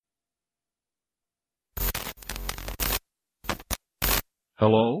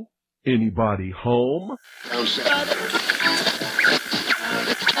Hello? Anybody home?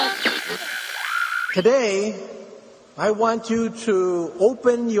 Today, I want you to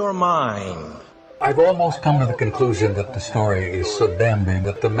open your mind. I've almost come to the conclusion that the story is so damn big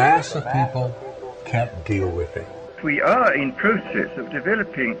that the mass of people can't deal with it. We are in process of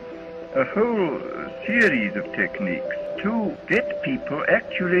developing a whole series of techniques to get people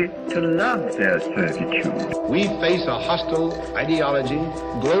actually to love their servitude. We face a hostile ideology,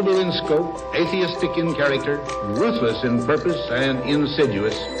 global in scope, atheistic in character, ruthless in purpose, and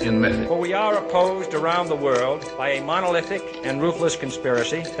insidious in method. For we are opposed around the world by a monolithic and ruthless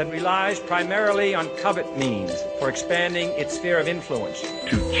conspiracy that relies primarily on covert means for expanding its sphere of influence.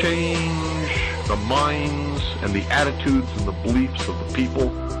 To change the minds and the attitudes and the beliefs of the people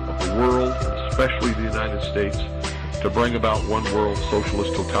of the world, especially the United States, to bring about one world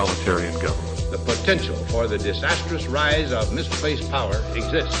socialist totalitarian government. The potential for the disastrous rise of misplaced power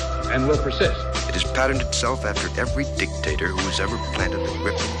exists and will persist. It has patterned itself after every dictator who has ever planted the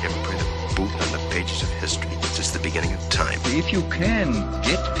ripping imprint of boot on the pages of history since the beginning of time. If you can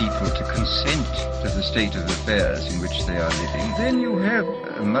get people to consent to the state of affairs in which they are living, then you have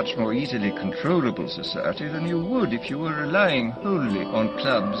a much more easily controllable society than you would if you were relying wholly on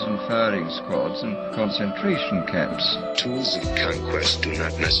clubs and firing squads and concentration camps. Tools of conquest do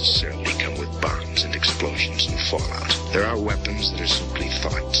not necessarily come with bombs and explosions and fallout. There are weapons that are simply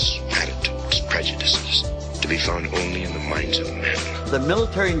thoughts, attitudes, prejudices, to be found only in the minds of men. The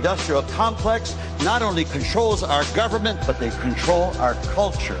military-industrial complex not only controls our government, but they control our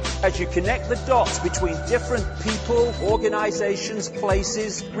culture. As you connect the dots between different people, organizations,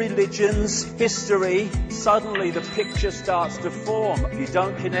 places, religions, history, suddenly the picture starts to form. If you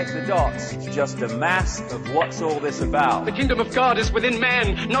don't connect the dots, it's just a mass of what's all this about. The kingdom of God is within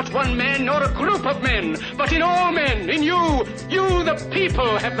man, not one man nor a group of men, but in all men, in you. You, the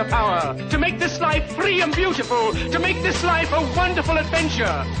people, have the power to make this life free and beautiful, to make this life a wonderful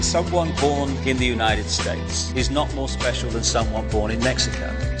adventure. Someone born in the United States is not more special than someone born in Mexico.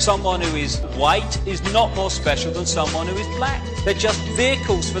 Someone who is white is not more special than someone who is black. They're just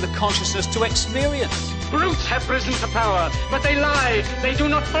vehicles for the consciousness to experience. Brutes have risen to power, but they lie. They do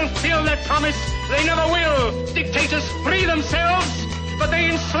not fulfill their promise. They never will. Dictators free themselves, but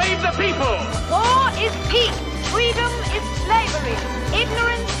they enslave the people. War is peace. Freedom is slavery.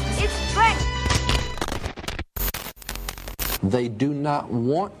 Ignorance is strength. They do not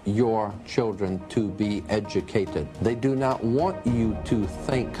want your children to be educated. They do not want you to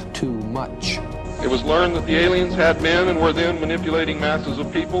think too much. It was learned that the aliens had men and were then manipulating masses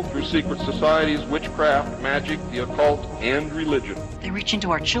of people through secret societies, witchcraft, magic, the occult, and religion. They reach into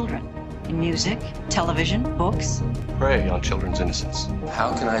our children in music, television, books. Prey on children's innocence.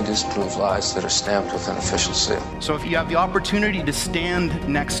 How can I disprove lies that are stamped with an official seal? So if you have the opportunity to stand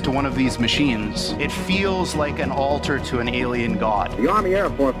next to one of these machines, it feels like an altar to an alien god. The Army Air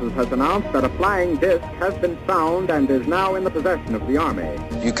Forces has announced that a flying disc has been found and is now in the possession of the Army.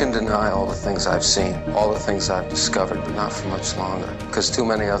 You can deny all the things I've seen, all the things I've discovered, but not for much longer, because too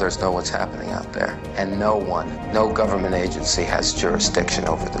many others know what's happening out there. And no one, no government agency has jurisdiction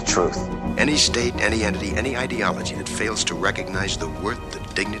over the truth. Any state, any entity, any ideology that fails to recognize the worth, the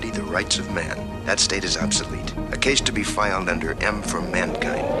dignity, the rights of man, that state is obsolete. A case to be filed under M for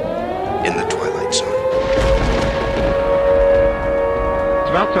Mankind in the Twilight Zone. It's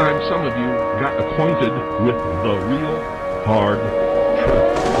about time some of you got acquainted with the real hard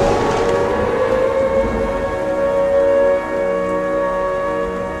truth.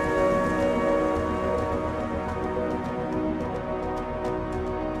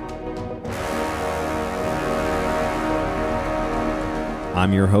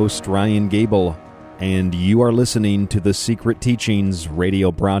 I'm your host, Ryan Gable, and you are listening to the Secret Teachings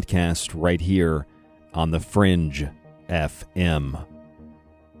radio broadcast right here on the Fringe FM.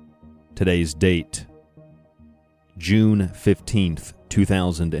 Today's date, June 15th,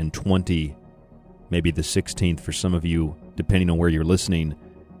 2020, maybe the 16th for some of you, depending on where you're listening.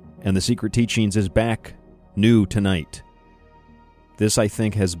 And the Secret Teachings is back, new tonight. This, I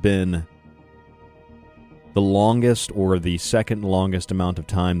think, has been the longest or the second longest amount of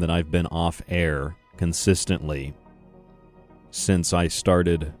time that I've been off air consistently since I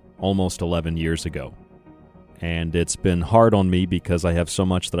started almost 11 years ago. And it's been hard on me because I have so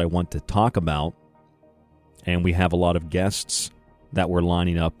much that I want to talk about, and we have a lot of guests that we're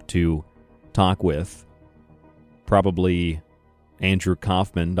lining up to talk with. Probably Andrew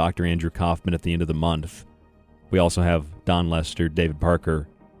Kaufman, Dr. Andrew Kaufman at the end of the month. We also have Don Lester, David Parker,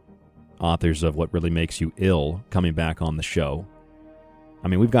 authors of What Really Makes You Ill, coming back on the show. I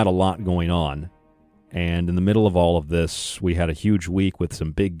mean, we've got a lot going on, And in the middle of all of this, we had a huge week with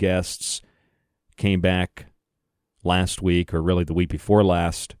some big guests. Came back last week, or really the week before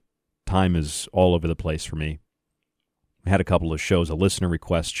last. Time is all over the place for me. I had a couple of shows, a listener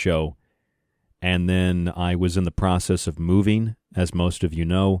request show, and then I was in the process of moving, as most of you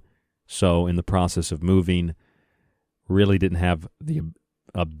know. So in the process of moving, really didn't have the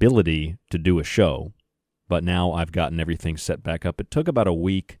ability to do a show, but now I've gotten everything set back up. It took about a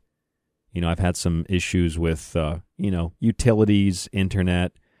week. I've had some issues with, utilities,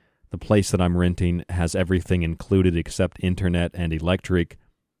 internet. The place that I'm renting has everything included except internet and electric,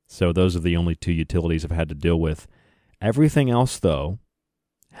 so those are the only two utilities I've had to deal with. Everything else, though,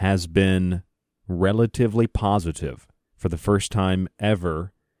 has been relatively positive. For the first time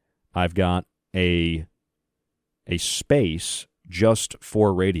ever, I've got a space just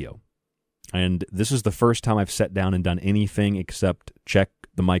for radio. And this is the first time I've sat down and done anything except check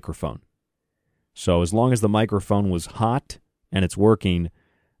the microphone. So as long as the microphone was hot and it's working,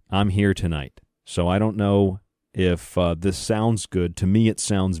 I'm here tonight. So I don't know if this sounds good. To me, it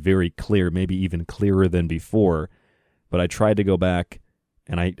sounds very clear, maybe even clearer than before. But I tried to go back,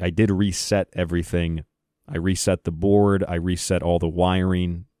 and I did reset everything. I reset the board. I reset all the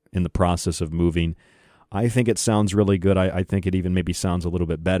wiring in the process of moving. I think it sounds really good. I think it even maybe sounds a little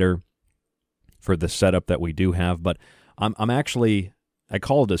bit better for the setup that we do have. But I'm actually, I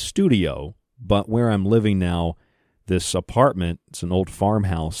call it a studio, but where I'm living now, this apartment, it's an old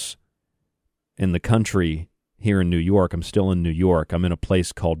farmhouse in the country here in New York. I'm still in New York. I'm in a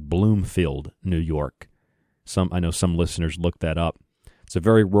place called Bloomfield, New York. I know some listeners looked that up. It's a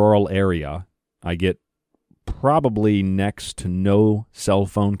very rural area. I get probably next to no cell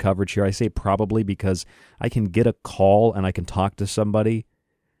phone coverage here. I say probably because I can get a call and I can talk to somebody,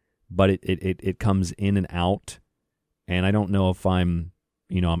 but it comes in and out, and I don't know if I'm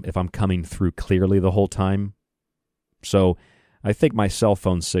coming through clearly the whole time. So I think my cell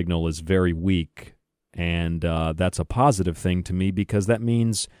phone signal is very weak, and that's a positive thing to me because that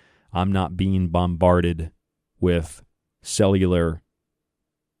means I'm not being bombarded with cellular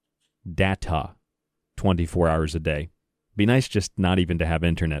data 24 hours a day. Be nice just not even to have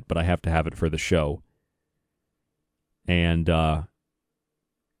internet, but I have to have it for the show. And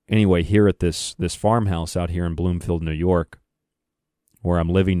anyway, here at this farmhouse out here in Bloomfield, New York, where I'm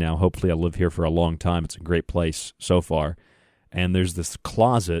living now, hopefully I'll live here for a long time. It's a great place so far. And there's this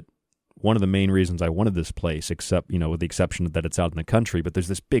closet. One of the main reasons I wanted this place, except, with the exception that it's out in the country, but there's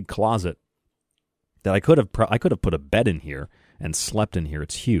this big closet that I could have put a bed in here and slept in here.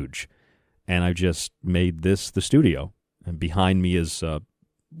 It's huge. And I've just made this the studio. And behind me is, the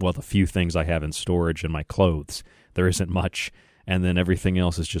few things I have in storage and my clothes. There isn't much. And then everything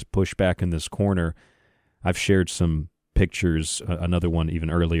else is just pushed back in this corner. I've shared some pictures, another one even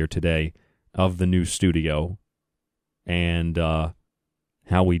earlier today, of the new studio and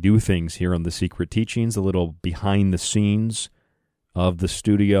how we do things here on The Secret Teachings, a little behind the scenes of the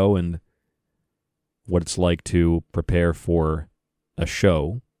studio and what it's like to prepare for a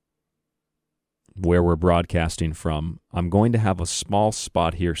show where we're broadcasting from. I'm going to have a small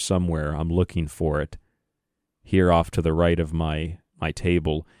spot here somewhere. I'm looking for it here off to the right of my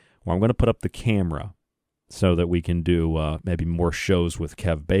table where I'm going to put up the camera so that we can do maybe more shows with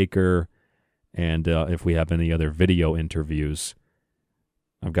Kev Baker and if we have any other video interviews.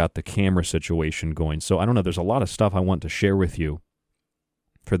 I've got the camera situation going. So I don't know, there's a lot of stuff I want to share with you.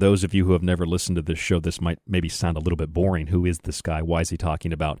 For those of you who have never listened to this show, this might maybe sound a little bit boring. Who is this guy? Why is he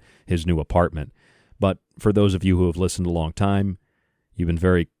talking about his new apartment? But for those of you who have listened a long time, you've been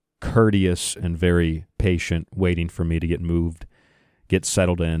very courteous and very patient, waiting for me to get moved, get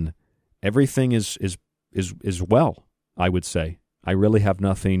settled in. Everything is well, I would say. I really have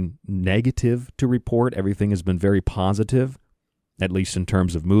nothing negative to report. Everything has been very positive, at least in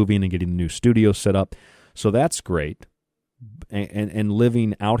terms of moving and getting the new studio set up. So that's great. And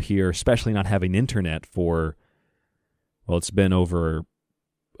living out here, especially not having internet for, it's been over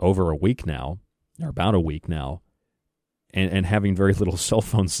a week now, or about a week now, and having very little cell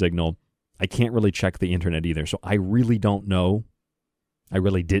phone signal, I can't really check the internet either. So I really don't know. I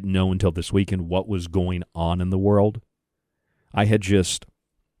really didn't know until this weekend what was going on in the world. I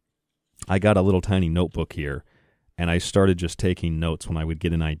got a little tiny notebook here, and I started just taking notes when I would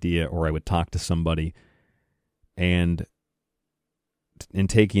get an idea or I would talk to somebody. And in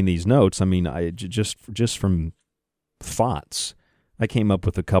taking these notes, I just from thoughts, I came up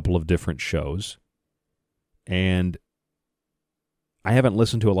with a couple of different shows. And I haven't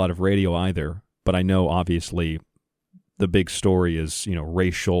listened to a lot of radio either, but I know obviously the big story is,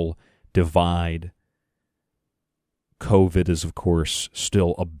 racial divide, COVID is, of course,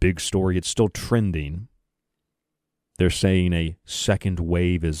 still a big story. It's still trending. They're saying a second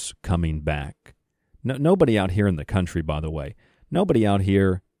wave is coming back. Nobody out here in the country, by the way, nobody out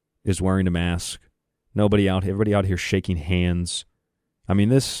here is wearing a mask. Everybody out here shaking hands. I mean,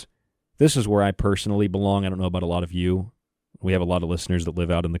 this is where I personally belong. I don't know about a lot of you. We have a lot of listeners that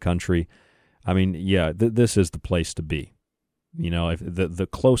live out in the country. I mean, yeah, this is the place to be. You know, if the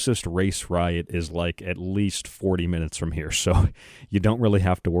closest race riot is like at least 40 minutes from here, so you don't really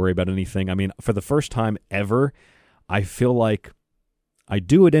have to worry about anything. I mean, for the first time ever, I feel like I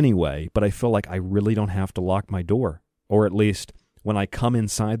do it anyway, but I feel like I really don't have to lock my door. Or at least when I come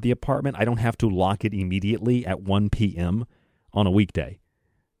inside the apartment, I don't have to lock it immediately at 1 p.m. on a weekday.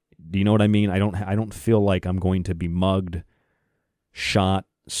 Do you know what I mean? I don't feel like I'm going to be mugged, shot,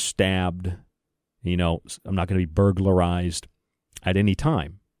 stabbed. You know, I'm not going to be burglarized at any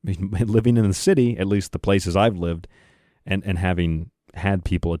time. I mean, living in the city, at least the places I've lived, and having had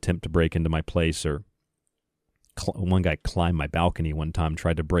people attempt to break into my place, or one guy climbed my balcony one time,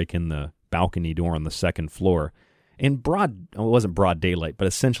 tried to break in the balcony door on the second floor. It wasn't broad daylight, but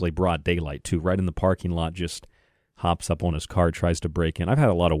essentially broad daylight too, right in the parking lot, just hops up on his car, tries to break in. I've had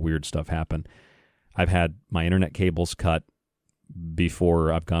a lot of weird stuff happen. I've had my internet cables cut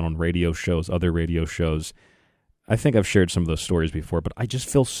before I've gone on radio shows, other radio shows. I think I've shared some of those stories before, but I just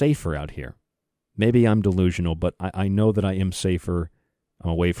feel safer out here. Maybe I'm delusional, but I know that I am safer.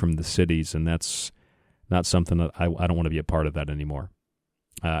 I'm away from the cities, and that's not something that I don't want to be a part of that anymore.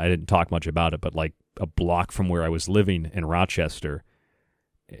 I didn't talk much about it, but like a block from where I was living in Rochester,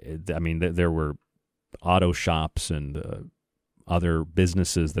 I mean, there were auto shops and other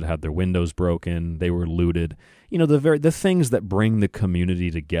businesses that had their windows broken. They were looted. You know, the things that bring the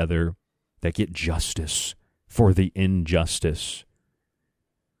community together, that get justice for the injustice.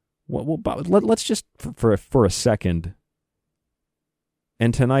 Well, let's just for a second,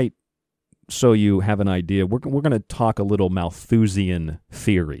 and tonight, so you have an idea, we're going to talk a little Malthusian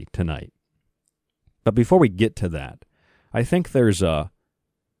theory tonight. But before we get to that, I think there's a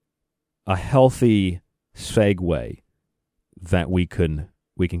healthy segue that we can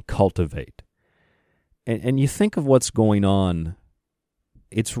cultivate. And you think of what's going on,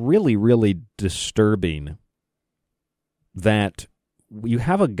 it's really, really disturbing that you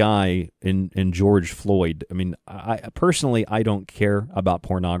have a guy in George Floyd. I mean, I personally, I don't care about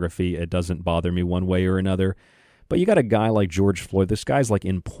pornography. It doesn't bother me one way or another. But you got a guy like George Floyd. This guy's like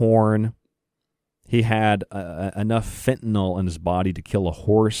in porn. He had enough fentanyl in his body to kill a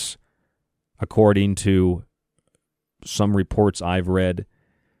horse, according to some reports I've read.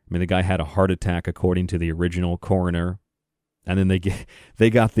 I mean, the guy had a heart attack, according to the original coroner. And then they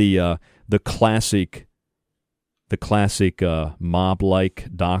got the classic mob-like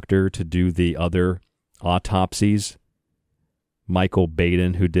doctor to do the other autopsies. Michael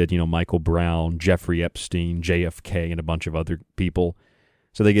Baden, who did, Michael Brown, Jeffrey Epstein, JFK, and a bunch of other people.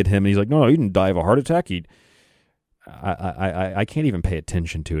 So they get him, and he's like, no, he didn't die of a heart attack. I can't even pay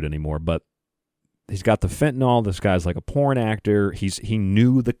attention to it anymore, but he's got the fentanyl. This guy's like a porn actor. He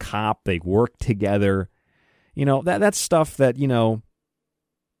knew the cop. They worked together. That's stuff that,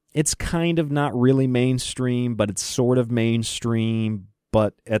 it's kind of not really mainstream, but it's sort of mainstream.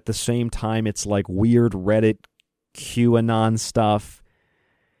 But at the same time, it's like weird Reddit QAnon stuff.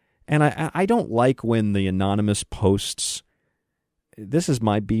 And I don't like when the anonymous posts, this is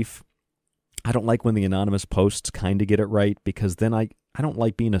my beef, I don't like when the anonymous posts kind of get it right, because then I don't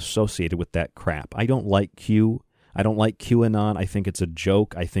like being associated with that crap. I don't like Q. I don't like QAnon. I think it's a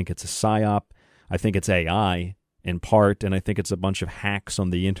joke. I think it's a psyop. I think it's AI in part, and I think it's a bunch of hacks on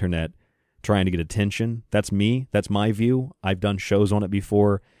the internet trying to get attention. That's me. That's my view. I've done shows on it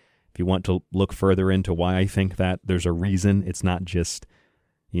before. If you want to look further into why I think that, there's a reason. It's not just,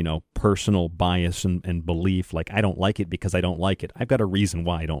 personal bias and belief. Like, I don't like it because I don't like it. I've got a reason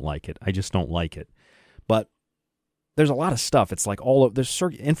why I don't like it. I just don't like it. But there's a lot of stuff. It's like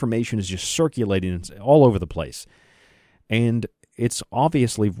information is just circulating all over the place. And it's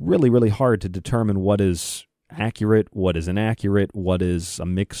obviously really, really hard to determine what is accurate, what is inaccurate, what is a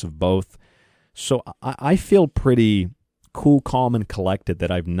mix of both. So I feel pretty cool, calm, and collected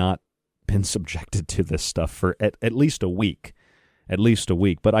that I've not been subjected to this stuff for at least a week.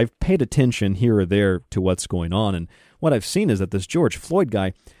 But I've paid attention here or there to what's going on. And what I've seen is that this George Floyd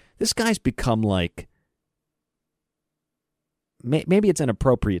guy, this guy's become like, maybe it's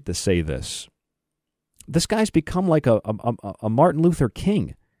inappropriate to say this, this guy's become like a Martin Luther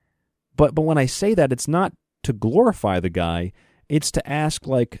King. But when I say that, it's not to glorify the guy. It's to ask,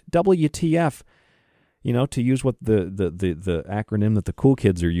 like, WTF, to use what the acronym that the cool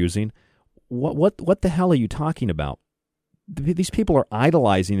kids are using. What the hell are you talking about? these people are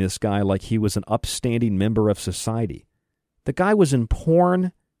idolizing this guy like he was an upstanding member of society. The guy was in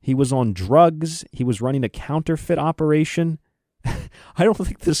porn. He was on drugs. He was running a counterfeit operation. I don't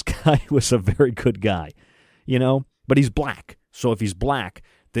think this guy was a very good guy, but he's black. So if he's black,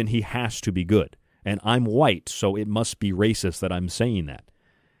 then he has to be good. And I'm white, so it must be racist that I'm saying that.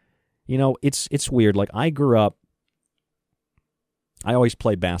 It's weird. Like, I grew up, I always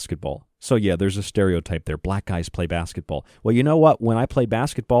played basketball. So yeah, there's a stereotype there. Black guys play basketball. Well, you know what? When I played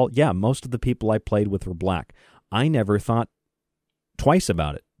basketball, yeah, most of the people I played with were black. I never thought twice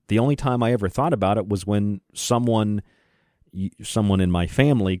about it. The only time I ever thought about it was when someone in my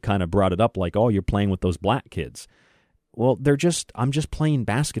family kind of brought it up, like, oh, you're playing with those black kids. Well, I'm just playing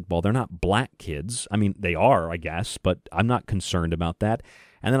basketball. They're not black kids. I mean, they are, I guess, but I'm not concerned about that.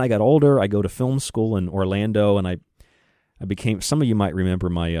 And then I got older. I go to film school in Orlando, and I became, some of you might remember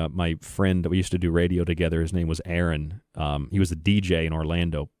my friend that we used to do radio together. His name was Aaron. He was a DJ in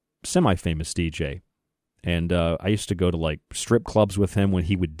Orlando, semi-famous DJ. And I used to go to like strip clubs with him when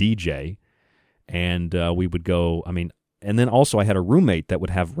he would DJ. And we would go, and then also I had a roommate that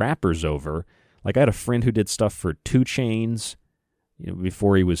would have rappers over. Like, I had a friend who did stuff for 2 Chainz.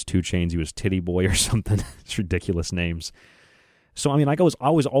 Before he was 2 Chainz, he was Titty Boy or something. It's ridiculous names. So, I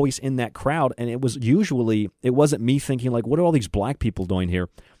was always in that crowd, and it wasn't me thinking, like, what are all these black people doing here?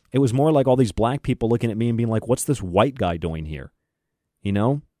 It was more like all these black people looking at me and being like, what's this white guy doing here?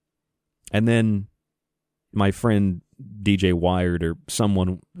 And then my friend DJ Wired or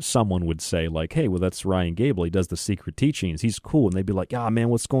someone would say, like, hey, well, that's Ryan Gable. He does the Secret Teachings. He's cool. And they'd be like, man,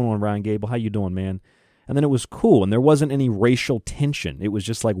 what's going on, Ryan Gable? How you doing, man? And then it was cool, and there wasn't any racial tension. It was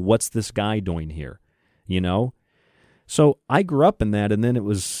just like, what's this guy doing here? So I grew up in that, and then it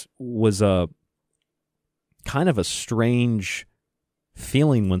was a kind of a strange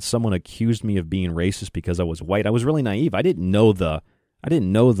feeling when someone accused me of being racist because I was white. I was really naive. I didn't know the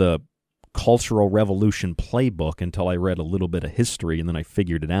Cultural Revolution playbook until I read a little bit of history, and then I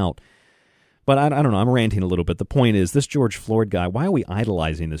figured it out. But I don't know. I'm ranting a little bit. The point is, this George Floyd guy, why are we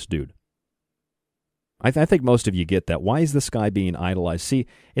idolizing this dude? I think most of you get that. Why is this guy being idolized? See,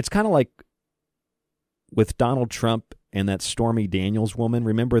 it's kind of like with Donald Trump and that Stormy Daniels woman.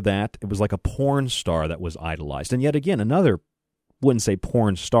 Remember that? It was like a porn star that was idolized. And yet again, another, wouldn't say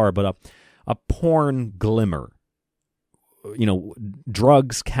porn star, but a porn glimmer.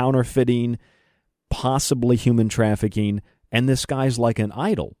 Drugs, counterfeiting, possibly human trafficking, and this guy's like an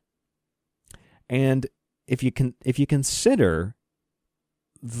idol. And if you consider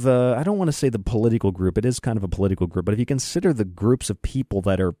I don't want to say the political group, it is kind of a political group, but if you consider the groups of people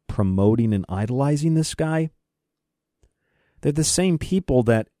that are promoting and idolizing this guy, they're the same people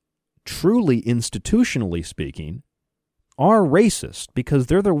that, truly institutionally speaking, are racist, because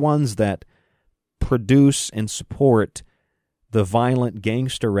they're the ones that produce and support the violent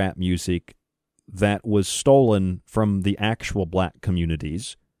gangster rap music that was stolen from the actual black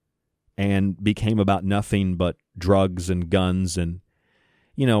communities and became about nothing but drugs and guns and,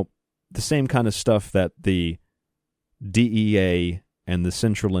 the same kind of stuff that the DEA and the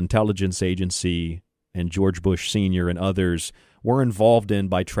Central Intelligence Agency and George Bush Sr. and others were involved in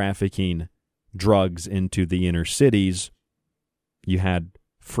by trafficking drugs into the inner cities. You had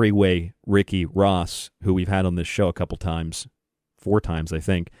Freeway Ricky Ross, who we've had on this show a couple times, 4 times, I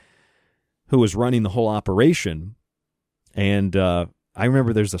think, who was running the whole operation. And I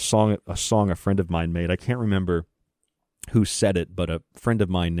remember there's a song a friend of mine made. I can't remember who said it, but a friend of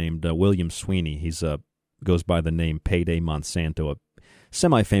mine named William Sweeney, he's goes by the name Payday Monsanto, a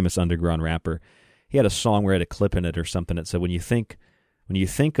semi-famous underground rapper. He had a song where he had a clip in it or something that said, when you think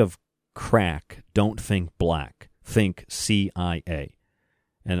of crack, don't think black, think CIA.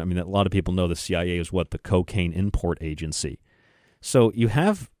 And a lot of people know the CIA is the cocaine import agency. So you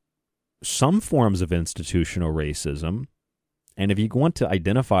have some forms of institutional racism, and if you want to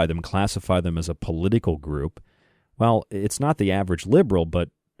identify them, classify them as a political group, well, it's not the average liberal, but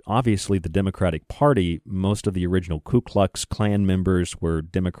obviously the Democratic Party, most of the original Ku Klux Klan members were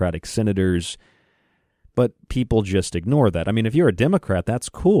Democratic senators, but people just ignore that. If you're a Democrat, that's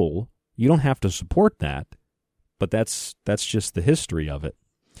cool. You don't have to support that, but that's just the history of it.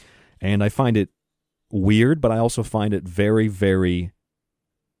 And I find it weird, but I also find it very, very,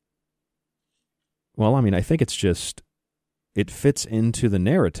 I think it's just, it fits into the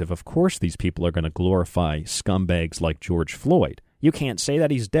narrative. Of course these people are going to glorify scumbags like George Floyd. You can't say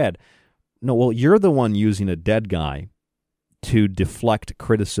that he's dead. No, well, you're the one using a dead guy to deflect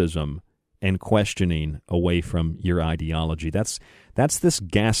criticism and questioning away from your ideology. That's this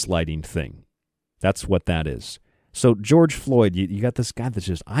gaslighting thing. That's what that is. So George Floyd, you got this guy that's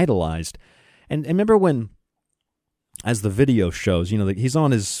just idolized. And remember when as the video shows, he's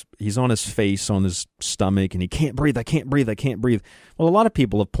on his face, on his stomach, and he can't breathe. I can't breathe. I can't breathe. Well, a lot of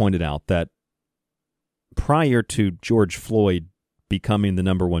people have pointed out that prior to George Floyd becoming the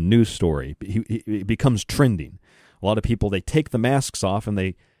number one news story, it becomes trending. A lot of people, they take the masks off and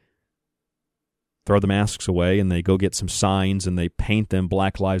they throw the masks away and they go get some signs and they paint them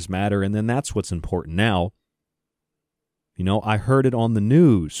Black Lives Matter, and then that's what's important now. I heard it on the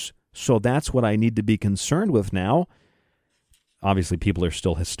news, so that's what I need to be concerned with now. Obviously, people are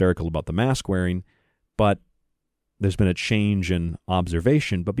still hysterical about the mask wearing, but there's been a change in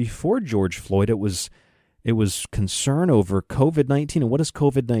observation. But before George Floyd, it was concern over COVID-19. And what is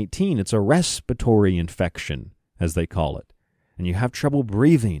COVID-19? It's a respiratory infection, as they call it. And you have trouble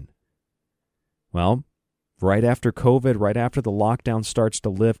breathing. Well, right after COVID, right after the lockdown starts to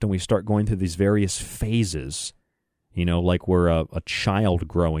lift and we start going through these various phases, like we're a child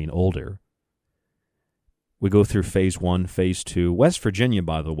growing older. We go through phase 1, phase 2. West Virginia,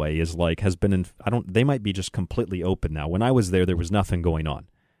 by the way, has been they might be just completely open now. When I was there was nothing going on.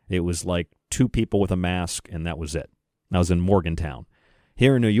 It was like 2 people with a mask, and that was it. I was in Morgantown.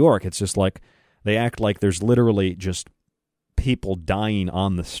 Here in New York, it's just like they act like there's literally just people dying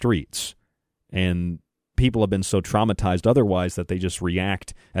on the streets. And people have been so traumatized otherwise that they just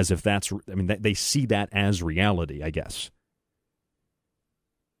react as if they see that as reality, I guess.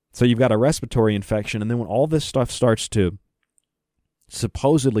 So you've got a respiratory infection, and then when all this stuff starts to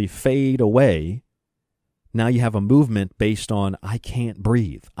supposedly fade away, now you have a movement based on, I can't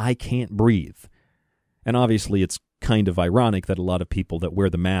breathe. I can't breathe. And obviously it's kind of ironic that a lot of people that wear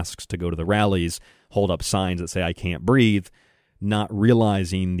the masks to go to the rallies hold up signs that say, I can't breathe, not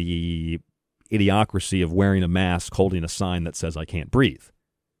realizing the idiocracy of wearing a mask, holding a sign that says, I can't breathe.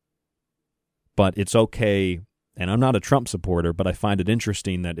 But it's okay. And I'm not a Trump supporter, but I find it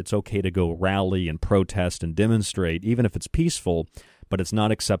interesting that it's okay to go rally and protest and demonstrate, even if it's peaceful, but it's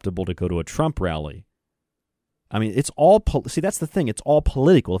not acceptable to go to a Trump rally. I mean, it's all, see, that's the thing. It's all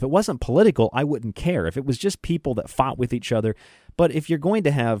political. If it wasn't political, I wouldn't care. If it was just people that fought with each other. But if you're going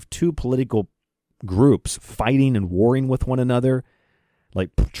to have 2 political groups fighting and warring with one another,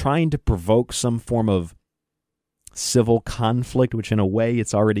 like trying to provoke some form of civil conflict, which in a way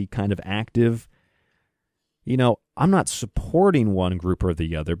it's already kind of active, I'm not supporting one group or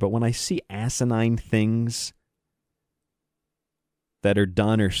the other, but when I see asinine things that are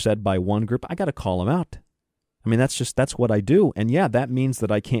done or said by one group, I got to call them out. I mean, that's what I do. And yeah, that means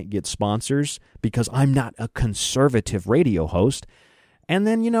that I can't get sponsors because I'm not a conservative radio host. And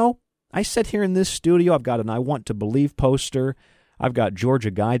then, I sit here in this studio. I've got an I Want to Believe poster. I've got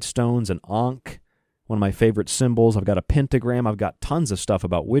Georgia Guidestones, an Ankh, one of my favorite symbols. I've got a pentagram. I've got tons of stuff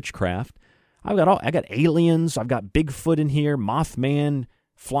about witchcraft. I got aliens. I've got Bigfoot in here, Mothman,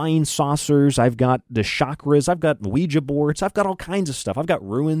 flying saucers. I've got the chakras. I've got Ouija boards. I've got all kinds of stuff. I've got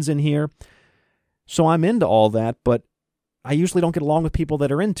ruins in here. So I'm into all that, but I usually don't get along with people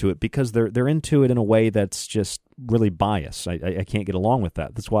that are into it because they're into it in a way that's just really biased. I can't get along with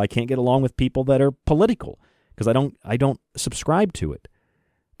that. That's why I can't get along with people that are political because I don't subscribe to it.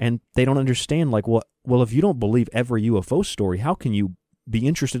 And they don't understand, like, well, if you don't believe every UFO story, how can you be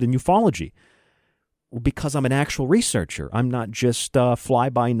interested in ufology? Well, because I'm an actual researcher. I'm not just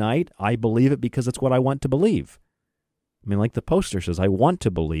fly-by-night. I believe it because it's what I want to believe. I mean, like the poster says, I want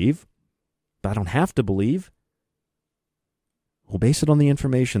to believe, but I don't have to believe. We'll base it on the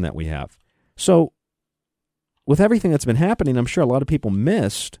information that we have. So, with everything that's been happening, I'm sure a lot of people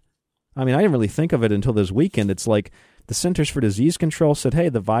missed. I mean, I didn't really think of it until this weekend. It's like the Centers for Disease Control said, hey,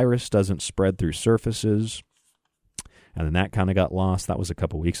 the virus doesn't spread through surfaces. And then that kind of got lost. That was a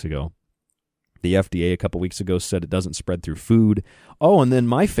couple weeks ago. The FDA a couple weeks ago said it doesn't spread through food. Oh, and then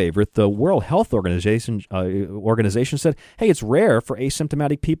my favorite, the World Health Organization said, hey, it's rare for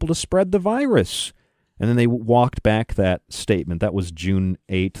asymptomatic people to spread the virus. And then they walked back that statement. That was June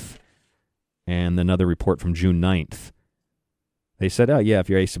 8th and another report from June 9th. They said, oh, yeah, if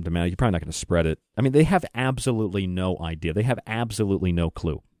you're asymptomatic, you're probably not going to spread it. I mean, they have absolutely no idea. They have absolutely no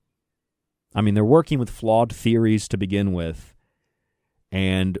clue. I mean, they're working with flawed theories to begin with,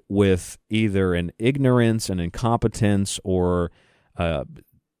 and with either an ignorance, an incompetence, or some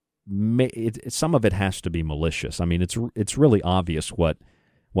of it has to be malicious. I mean, it's really obvious what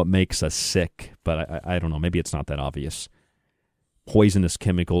makes us sick, but I don't know. Maybe it's not that obvious. Poisonous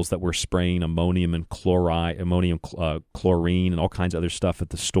chemicals that we're spraying, ammonium chlorine, and all kinds of other stuff at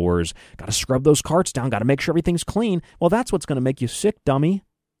the stores. Got to scrub those carts down. Got to make sure everything's clean. Well, that's what's going to make you sick, dummy.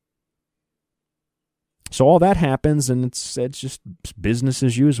 So all that happens, and it's just business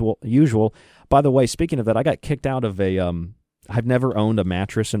as usual. By the way, speaking of that, I got kicked out of I've never owned a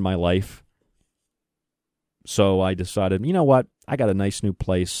mattress in my life. So I decided, you know what? I got a nice new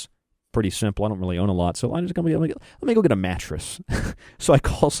place, pretty simple. I don't really own a lot, so I'm just going to let me go get a mattress. So I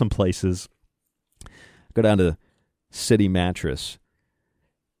call some places, go down to City Mattress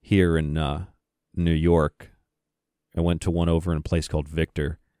here in New York. I went to one over in a place called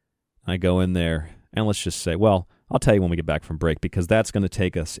Victor. I go in there, and let's just say, well, I'll tell you when we get back from break, because that's going to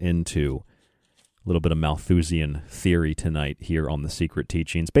take us into a little bit of Malthusian theory tonight here on The Secret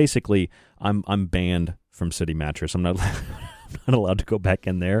Teachings. Basically, I'm banned from City Mattress. I'm not allowed to go back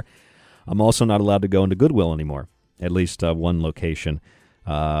in there. I'm also not allowed to go into Goodwill anymore, at least one location.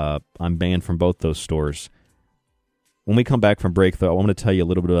 I'm banned from both those stores. When we come back from break, though, I want to tell you a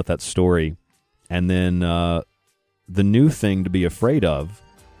little bit about that story. And then the new thing to be afraid of,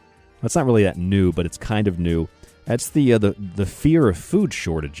 it's not really that new, but it's kind of new. That's the fear of food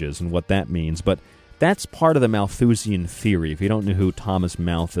shortages and what that means. But that's part of the Malthusian theory, if you don't know who Thomas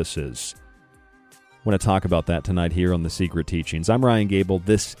Malthus is. I want to talk about that tonight here on The Secret Teachings. I'm Ryan Gable.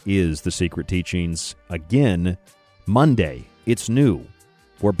 This is The Secret Teachings. Again, Monday. It's new.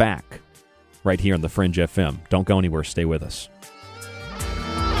 We're back right here on the Fringe FM. Don't go anywhere. Stay with us.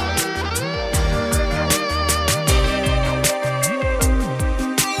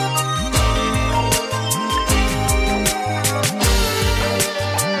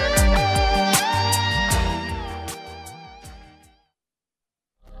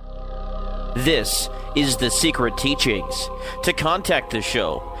 This is The Secret Teachings. To contact the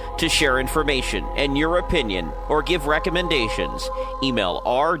show, to share information and your opinion, or give recommendations, email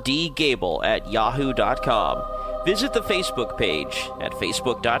rdgable@yahoo.com. Visit the Facebook page at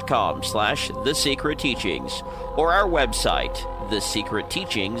facebook.com/thesecretteachings or our website,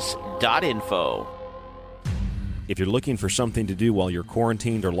 thesecretteachings.info. If you're looking for something to do while you're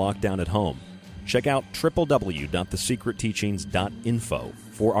quarantined or locked down at home, check out www.thesecretteachings.info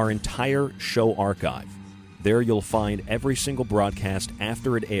for our entire show archive. There you'll find every single broadcast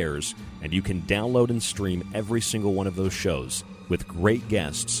after it airs, and you can download and stream every single one of those shows with great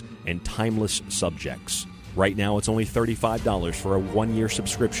guests and timeless subjects. Right now it's only $35 for a one-year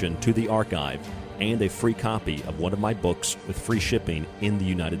subscription to the archive and a free copy of one of my books with free shipping in the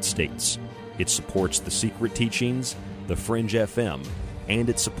United States. It supports The Secret Teachings, The Fringe FM, and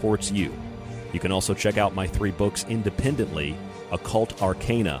it supports you. You can also check out my 3 books independently: Occult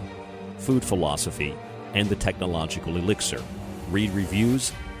Arcana, Food Philosophy, and The Technological Elixir. Read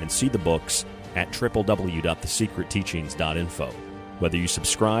reviews and see the books at www.thesecretteachings.info. Whether you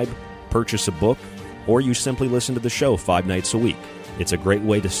subscribe, purchase a book, or you simply listen to the show 5 nights a week, it's a great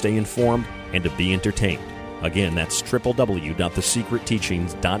way to stay informed and to be entertained. Again, that's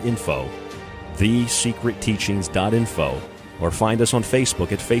www.thesecretteachings.info, thesecretteachings.info, or find us on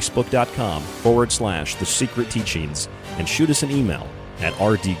Facebook at facebook.com/The Secret Teachings, and shoot us an email at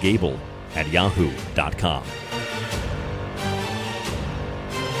rdgable@yahoo.com.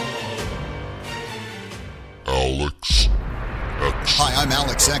 Alex Exum. Hi, I'm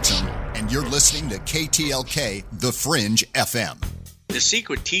Alex Exum, and you're listening to KTLK, The Fringe FM. The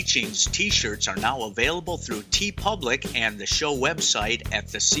Secret Teachings t-shirts are now available through TeePublic and the show website at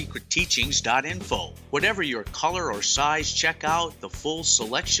thesecretteachings.info. Whatever your color or size, check out the full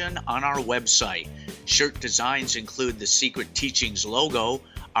selection on our website. Shirt designs include the Secret Teachings logo,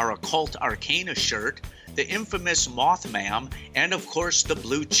 our Occult Arcana shirt, the infamous Mothman, and of course the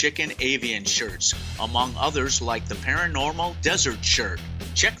Blue Chicken Avian shirts, among others like the Paranormal Desert shirt.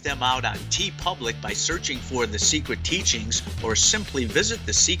 Check them out on TeePublic by searching for The Secret Teachings, or simply visit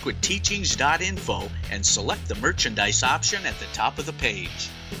thesecretteachings.info and select the merchandise option at the top of the page.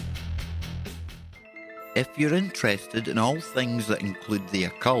 If you're interested in all things that include the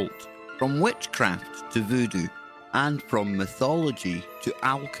occult, from witchcraft to voodoo, and from mythology to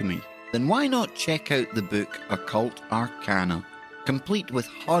alchemy, then why not check out the book Occult Arcana, complete with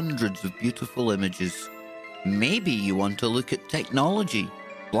hundreds of beautiful images. Maybe you want to look at technology,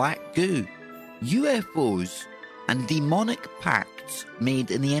 black goo, UFOs, and demonic pacts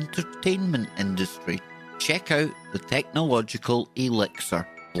made in the entertainment industry. Check out the Technological Elixir,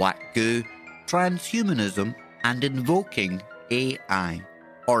 black goo, transhumanism, and invoking AI.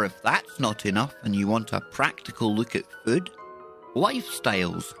 Or if that's not enough and you want a practical look at food,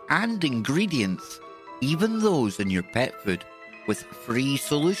 lifestyles, and ingredients, even those in your pet food, with free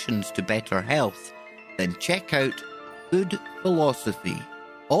solutions to better health, then check out Food Philosophy.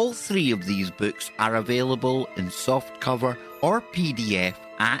 All 3 of these books are available in softcover or PDF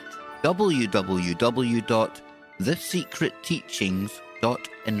at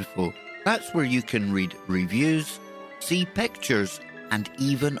www.thesecretteachings.info. That's where you can read reviews, see pictures, and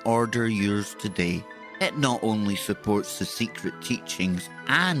even order yours today. It not only supports The Secret Teachings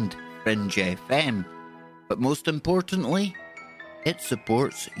and Fringe FM, But most importantly, it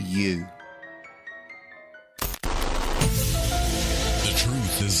supports you. The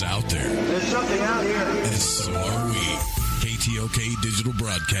truth is out there. There's something out here. And so are we. KTLK Digital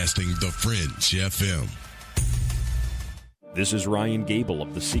Broadcasting, The Fringe FM. This is Ryan Gable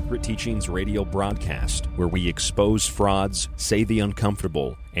of the Secret Teachings radio broadcast, where we expose frauds, say the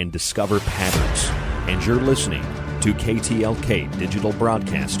uncomfortable, and discover patterns. And you're listening to KTLK Digital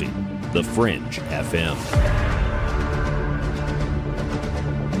Broadcasting, The Fringe FM.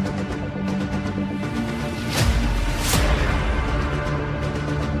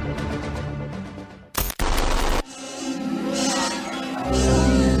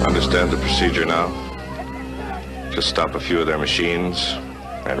 Understand the procedure now? Just stop a few of their machines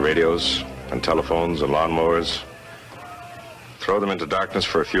and radios and telephones and lawnmowers. Throw them into darkness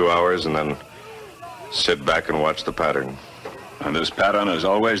for a few hours and then sit back and watch the pattern. And this pattern is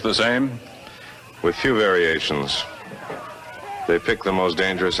always the same? With few variations. They pick the most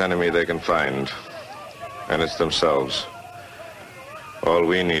dangerous enemy they can find, and it's themselves. All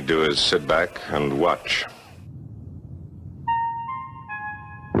we need to do is sit back and watch.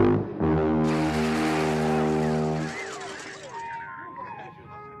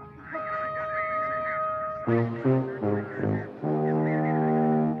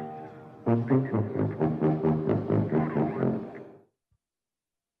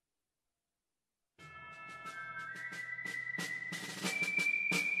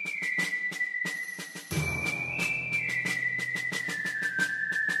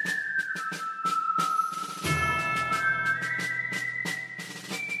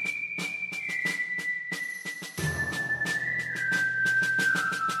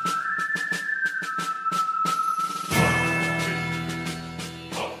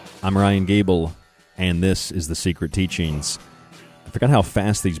 I'm Ryan Gable, and this is The Secret Teachings. I forgot how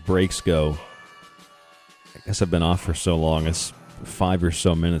fast these breaks go. I guess I've been off for so long. It's 5 or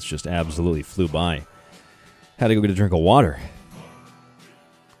so minutes just absolutely flew by. Had to go get a drink of water.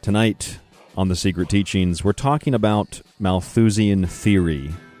 Tonight on The Secret Teachings, we're talking about Malthusian theory.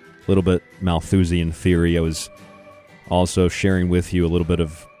 A little bit Malthusian theory. I was also sharing with you a little bit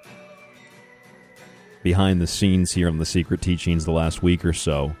of behind the scenes here on The Secret Teachings the last week or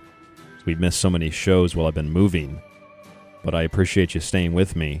so. We've missed so many shows while I've been moving, but I appreciate you staying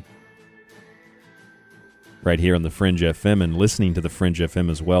with me right here on the Fringe FM and listening to the Fringe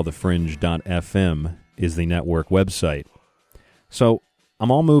FM as well. The Fringe.fm is the network website. So I'm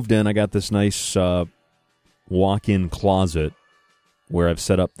all moved in. I got this nice walk-in closet where I've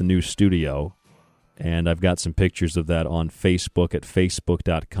set up the new studio, and I've got some pictures of that on Facebook at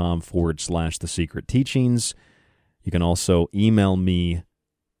facebook.com/The Secret Teachings. You can also email me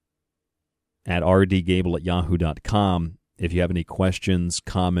at rdgable@yahoo.com if you have any questions,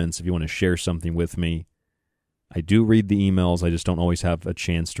 comments, if you want to share something with me. I do read the emails. I just don't always have a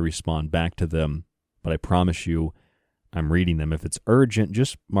chance to respond back to them, but I promise you I'm reading them. If it's urgent,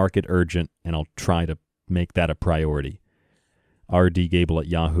 just mark it urgent, and I'll try to make that a priority.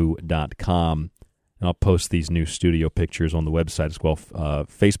 rdgable@yahoo.com, and I'll post these new studio pictures on the website as well,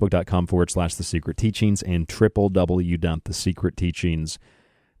 facebook.com/The Secret Teachings and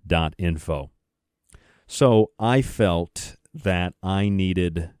www.thesecretteachings.info. So I felt that I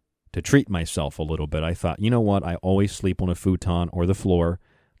needed to treat myself a little bit. I thought, you know what? I always sleep on a futon or the floor.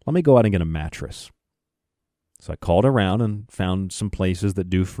 Let me go out and get a mattress. So I called around and found some places that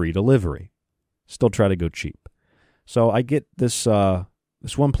do free delivery. Still try to go cheap. So I get this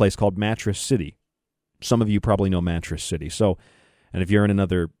one place called Mattress City. Some of you probably know Mattress City. So, and if you're in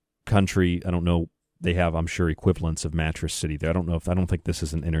another country, I don't know, they have, I'm sure, equivalents of Mattress City there. I don't think this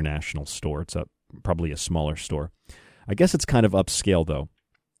is an international store. It's probably a smaller store. I guess it's kind of upscale, though,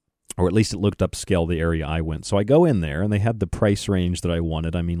 or at least it looked upscale the area I went. So I go in there, and they had the price range that I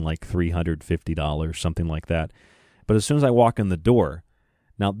wanted. I mean, like $350, something like that. But as soon as I walk in the door,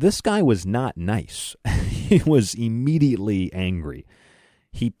 now this guy was not nice. He was immediately angry.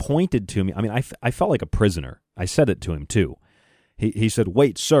 He pointed to me. I mean, I felt like a prisoner. I said it to him, too. He said,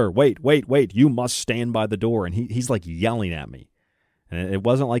 "Wait, sir, wait, you must stand by the door." And he's like yelling at me. And it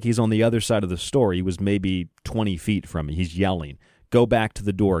wasn't like he's on the other side of the store. He was maybe 20 feet from me. He's yelling, "Go back to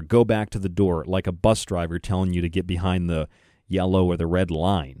the door, go back to the door," like a bus driver telling you to get behind the yellow or the red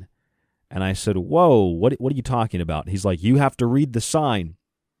line. And I said, "Whoa, what are you talking about?" He's like, "You have to read the sign."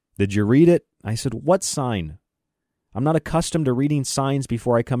 "Did you read it?" I said, "What sign? I'm not accustomed to reading signs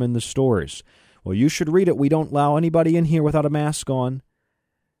before I come in the stores." "Well, you should read it. We don't allow anybody in here without a mask on."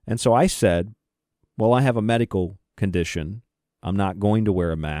 And so I said, "Well, I have a medical condition. I'm not going to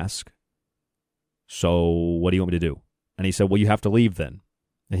wear a mask. So what do you want me to do?" And he said, "Well, you have to leave then."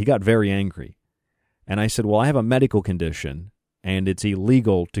 And he got very angry. And I said, well, I have a medical condition, and it's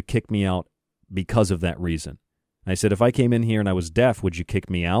illegal to kick me out because of that reason. I said, if I came in here and I was deaf, would you kick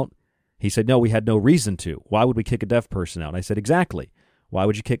me out? He said, no, we had no reason to. Why would we kick a deaf person out? And I said, exactly. Why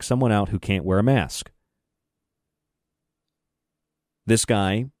would you kick someone out who can't wear a mask? This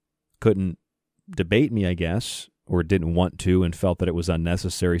guy couldn't debate me, I guess, or didn't want to and felt that it was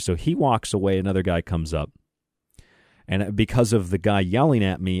unnecessary. So he walks away. Another guy comes up. And because of the guy yelling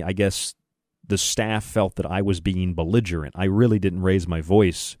at me, I guess the staff felt that I was being belligerent. I really didn't raise my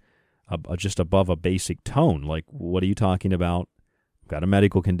voice just above a basic tone. Like, what are you talking about? I've got a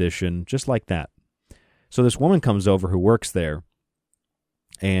medical condition, just like that. So this woman comes over who works there,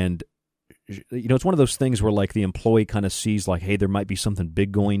 and it's one of those things where like the employee kind of sees like, hey, there might be something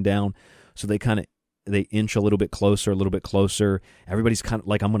big going down, so they inch a little bit closer. Everybody's kind of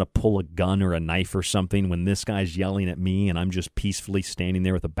like, I'm going to pull a gun or a knife or something when this guy's yelling at me and I'm just peacefully standing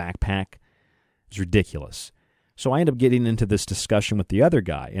there with a backpack. It's ridiculous. So I end up getting into this discussion with the other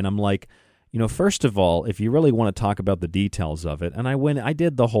guy, and I'm like, first of all, if you really want to talk about the details of it, and I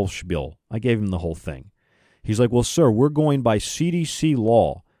did the whole spiel. I gave him the whole thing. He's like, well, sir, we're going by CDC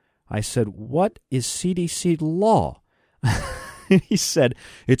law. I said, what is CDC law? He said,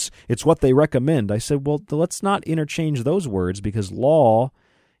 it's what they recommend. I said, well, let's not interchange those words, because law,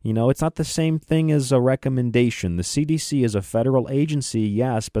 it's not the same thing as a recommendation. The CDC is a federal agency,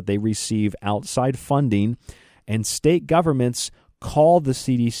 yes, but they receive outside funding, and state governments call the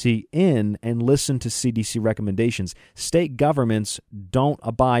CDC in and listen to CDC recommendations. State governments don't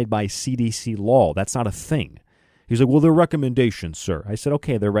abide by CDC law. That's not a thing. He's like, well, they're recommendations, sir. I said,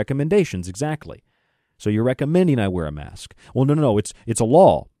 okay, they're recommendations, exactly. So you're recommending I wear a mask. Well, no, it's a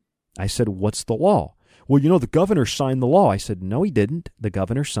law. I said, what's the law? Well, the governor signed the law. I said, no, he didn't. The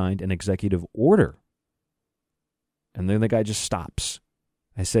governor signed an executive order. And then the guy just stops.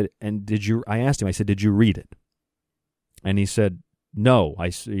 I said, I asked him, I said, did you read it? And he said, no, I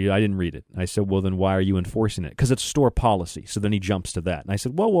didn't read it. I said, well, then why are you enforcing it? Because it's store policy. So then he jumps to that. And I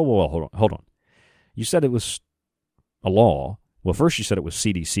said, whoa, hold on. You said it was a law. Well, first you said it was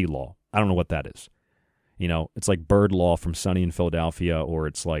CDC law. I don't know what that is. It's like bird law from Sunny in Philadelphia, or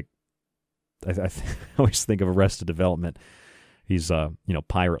it's like, I always think of Arrested Development. He's,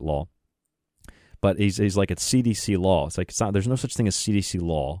 pirate law. But he's like, it's CDC law. It's like, there's no such thing as CDC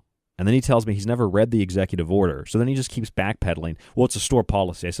law. And then he tells me he's never read the executive order. So then he just keeps backpedaling. Well, it's a store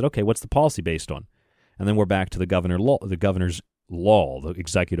policy. I said, okay, what's the policy based on? And then we're back to the governor's law, the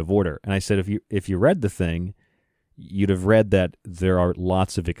executive order. And I said, if you read the thing, you'd have read that there are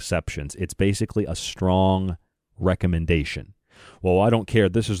lots of exceptions. It's basically a strong recommendation. Well, I don't care.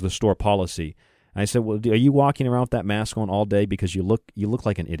 This is the store policy. And I said, well, are you walking around with that mask on all day? Because you look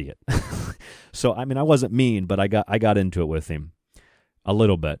like an idiot. So, I wasn't mean, but I got into it with him a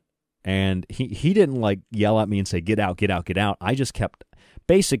little bit. And he didn't like yell at me and say, get out, get out, get out. I just kept,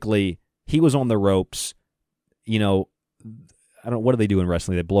 basically, he was on the ropes. I don't know, what do they do in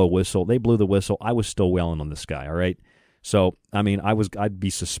wrestling? They blow a whistle. They blew the whistle. I was still wailing on this guy, all right? So, I'd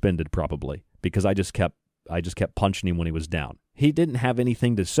be suspended probably, because I just kept punching him when he was down. He didn't have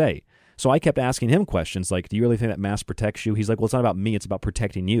anything to say. So I kept asking him questions like, do you really think that mask protects you? He's like, well, it's not about me. It's about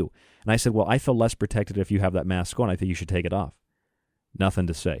protecting you. And I said, well, I feel less protected if you have that mask on. I think you should take it off. Nothing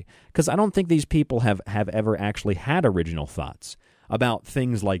to say. Because I don't think these people have ever actually had original thoughts about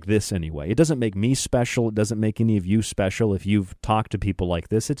things like this anyway. It doesn't make me special. It doesn't make any of you special if you've talked to people like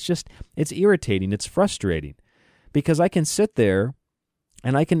this. It's irritating. It's frustrating. Because I can sit there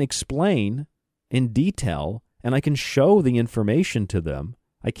and I can explain in detail and I can show the information to them.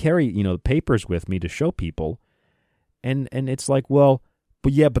 I carry, papers with me to show people. And it's like, well,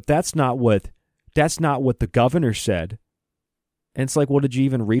 but that's not what the governor said. And it's like, well, did you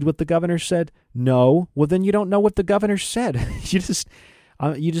even read what the governor said? No. Well, then you don't know what the governor said. You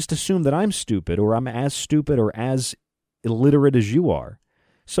just assume that I'm stupid, or I'm as stupid or as illiterate as you are.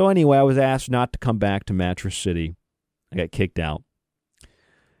 So anyway, I was asked not to come back to Mattress City. I got kicked out.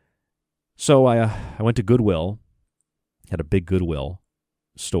 So I went to Goodwill, had a big Goodwill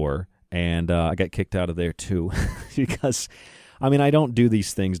store, and I got kicked out of there too. Because, I don't do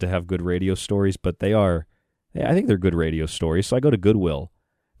these things to have good radio stories, but I think they're good radio stories. So I go to Goodwill.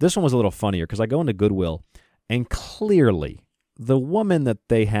 This one was a little funnier because I go into Goodwill, and clearly the woman that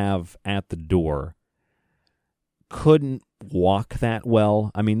they have at the door couldn't walk that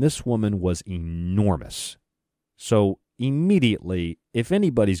well. This woman was enormous. So immediately, if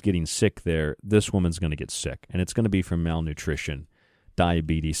anybody's getting sick there, this woman's going to get sick, and it's going to be from malnutrition,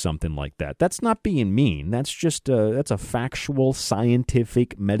 diabetes, something like that. That's not being mean. That's just that's a factual,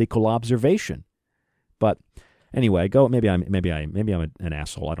 scientific, medical observation. But anyway, I go. Maybe I'm an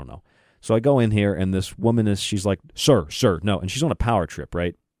asshole. I don't know. So I go in here, and this woman she's like, sir, no. And she's on a power trip,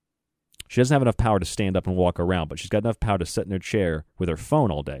 right? She doesn't have enough power to stand up and walk around, but she's got enough power to sit in her chair with her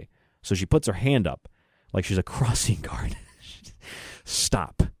phone all day. So she puts her hand up like she's a crossing guard.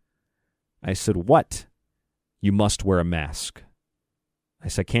 Stop. I said, what? You must wear a mask. I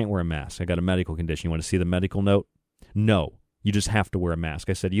said, I can't wear a mask. I got a medical condition. You want to see the medical note? No, you just have to wear a mask.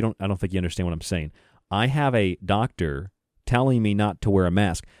 I said, I don't think you understand what I'm saying. I have a doctor telling me not to wear a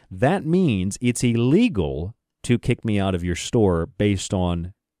mask. That means it's illegal to kick me out of your store based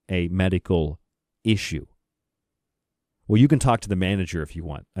on a medical issue. Well, you can talk to the manager if you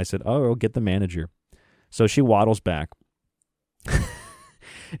want. I said, I'll get the manager. So she waddles back,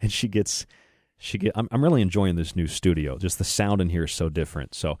 and I'm really enjoying this new studio. Just the sound in here is so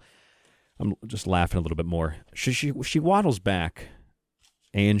different. So I'm just laughing a little bit more. She waddles back,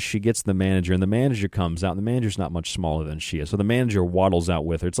 and she gets the manager, and the manager comes out, and the manager's not much smaller than she is. So the manager waddles out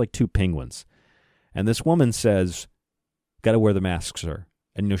with her. It's like two penguins. And this woman says, got to wear the mask, sir.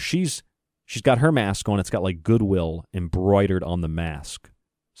 And she's got her mask on. It's got like Goodwill embroidered on the mask.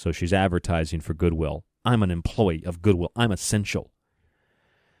 So she's advertising for Goodwill. I'm an employee of Goodwill. I'm essential.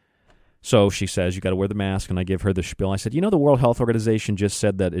 So she says, you got to wear the mask, and I give her the spiel. I said, the World Health Organization just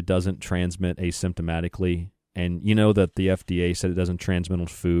said that it doesn't transmit asymptomatically, and you know that the FDA said it doesn't transmit on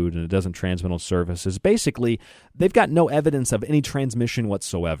food, and it doesn't transmit on services. Basically, they've got no evidence of any transmission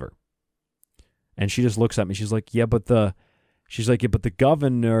whatsoever. And she just looks at me. She's like, but the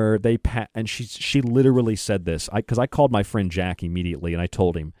governor, and she literally said this, because I called my friend Jack immediately, and I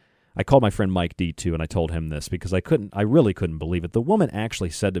told him. I called my friend Mike D too, and I told him this because I really couldn't believe it. The woman actually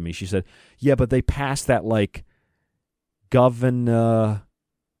said to me, she said, but they passed that like governor,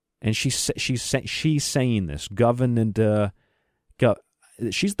 and she's saying this, governor,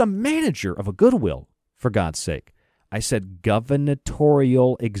 she's the manager of a Goodwill, for God's sake. I said,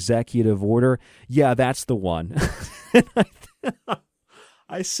 gubernatorial executive order. Yeah, that's the one.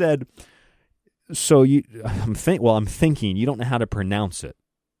 I said, so I'm thinking you don't know how to pronounce it.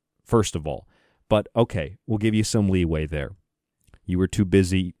 First of all, but okay, we'll give you some leeway there. You were too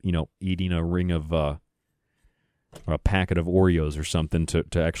busy, eating a ring of, or a packet of Oreos or something to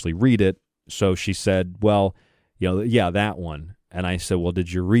actually read it. So she said, well, that one. And I said, well,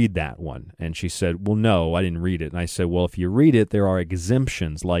 did you read that one? And she said, well, no, I didn't read it. And I said, well, if you read it, there are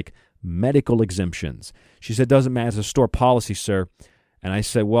exemptions, like medical exemptions. She said, doesn't matter, it's a store policy, sir. And I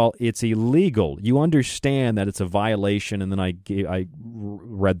said, well, it's illegal. You understand that it's a violation. And then I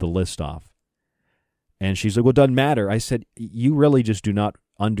read the list off. And she's like, well, it doesn't matter. I said, you really just do not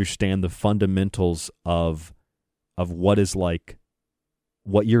understand the fundamentals of what is like,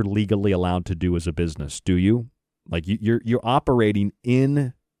 what you're legally allowed to do as a business, do you? Like you're operating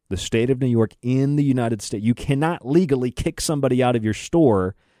in the state of New York, in the United States. You cannot legally kick somebody out of your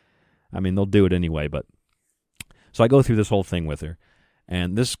store. I mean, they'll do it anyway. But so I go through this whole thing with her.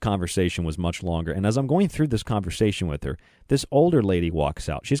 And this conversation was much longer. And as I'm going through this conversation with her, this older lady walks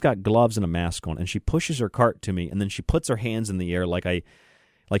out. She's got gloves and a mask on, and she pushes her cart to me, and then she puts her hands in the air like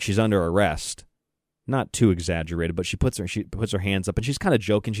she's under arrest. Not too exaggerated, but she puts her hands up, and she's kind of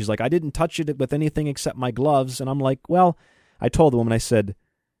joking. She's like, I didn't touch it with anything except my gloves. And I'm like, well, I told the woman, I said,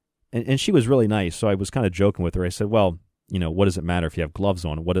 and she was really nice, so I was kind of joking with her. I said, well, what does it matter if you have gloves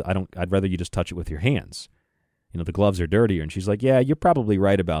on? I'd rather you just touch it with your hands. The gloves are dirtier. And she's like, yeah, you're probably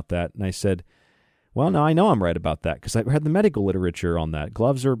right about that. And I said, well, no, I know I'm right about that because I've read the medical literature on that.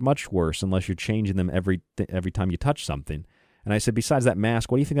 Gloves are much worse unless you're changing them every time you touch something. And I said, besides that mask,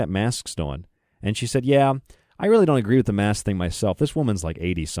 what do you think that mask's doing? And she said, yeah, I really don't agree with the mask thing myself. This woman's like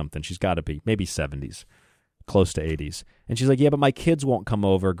 80-something. She's got to be, maybe 70s, close to 80s. And she's like, yeah, but my kids won't come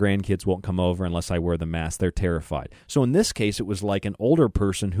over, grandkids won't come over unless I wear the mask. They're terrified. So in this case, it was like an older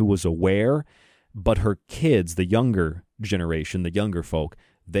person who was aware, but her kids, the younger generation, the younger folk,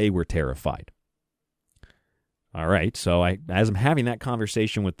 they were terrified. All right, so as I'm having that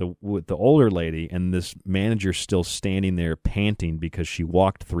conversation with the older lady, and this manager's still standing there panting because she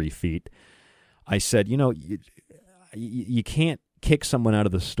walked 3 feet, I said, you can't kick someone out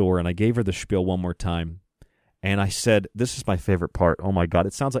of the store. And I gave her the spiel one more time, and I said, this is my favorite part. Oh my God,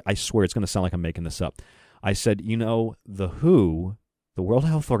 it sounds like, I swear it's going to sound like I'm making this up. I said, the WHO, the World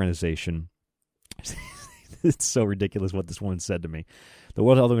Health Organization. It's so ridiculous what this woman said to me. The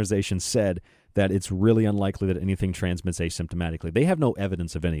World Health Organization said that it's really unlikely that anything transmits asymptomatically. They have no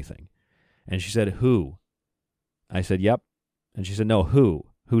evidence of anything. And she said, who? I said, yep. And she said, no, who?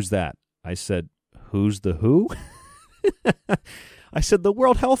 Who's that? I said, who's the who? I said, the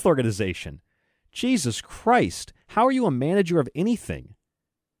World Health Organization. Jesus Christ. How are you a manager of anything?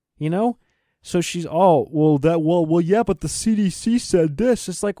 So she's, yeah, but the CDC said this.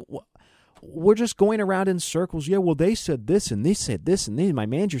 It's like, we're just going around in circles. Yeah, well, they said this, and they said this, and my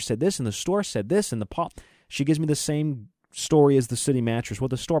manager said this, and the store said this, and she gives me the same story as the city mattress. Well,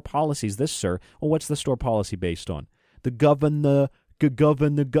 the store policy is this, sir. Well, what's the store policy based on? The governor, like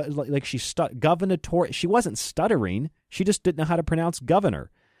governator. She wasn't stuttering. She just didn't know how to pronounce governor.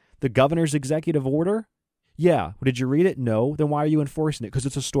 The governor's executive order? Yeah. Did you read it? No. Then why are you enforcing it? Because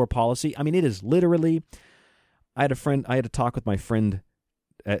it's a store policy. I mean, it is literally. I had a talk with my friend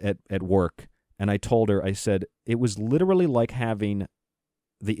at work, and I told her, I said, it was literally like having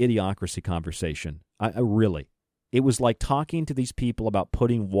the idiocracy conversation. Really. It was like talking to these people about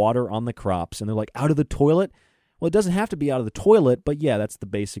putting water on the crops, and they're like, out of the toilet? Well, it doesn't have to be out of the toilet, but yeah, that's the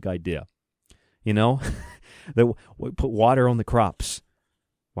basic idea. You know? We put water on the crops.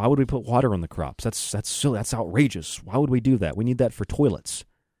 Why would we put water on the crops? That's silly. That's outrageous. Why would we do that? We need that for toilets.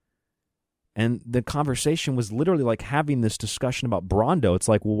 And the conversation was literally like having this discussion about Brawndo. It's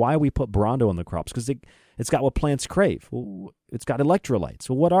like, well, why we put Brawndo on the crops? Because it's got what plants crave. Well, it's got electrolytes.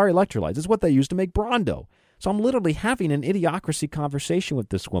 Well, what are electrolytes? It's what they use to make Brawndo. So I'm literally having an idiocracy conversation with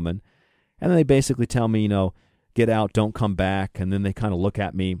this woman, and then they basically tell me, get out, don't come back, and then they kind of look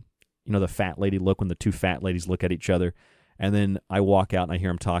at me, the fat lady look when the two fat ladies look at each other, and then I walk out and I hear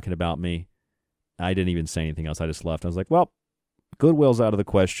them talking about me. I didn't even say anything else. I just left. I was like, well, Goodwill's out of the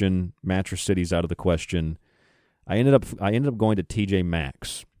question. Mattress City's out of the question. I ended up going to TJ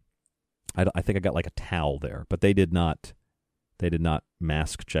Maxx. I think I got like a towel there, but they did not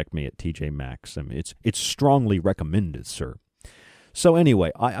mask check me at TJ Maxx. I mean, it's strongly recommended, sir. So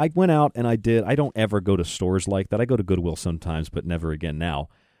anyway, I went out and I don't ever go to stores like that. I go to Goodwill sometimes, but never again now.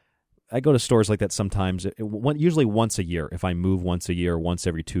 I go to stores like that sometimes, usually once a year. If I move once a year, once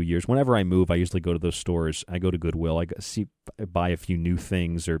every 2 years. Whenever I move, I usually go to those stores. I go to Goodwill. I buy a few new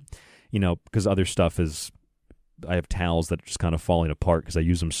things, or, because other stuff I have towels that are just kind of falling apart because I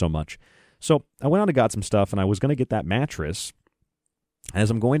use them so much. So I went out and got some stuff, and I was going to get that mattress.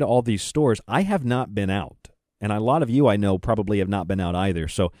 As I'm going to all these stores, I have not been out. And a lot of you I know probably have not been out either.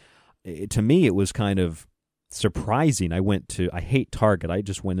 So to me, it was kind of surprising. I hate Target. I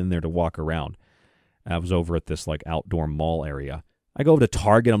just went in there to walk around. I was over at this like outdoor mall area. I go over to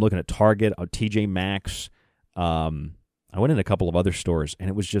Target. I'm looking at Target, TJ Maxx. I went in a couple of other stores, and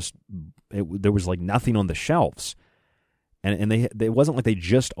it was just, there was like nothing on the shelves. And it wasn't like they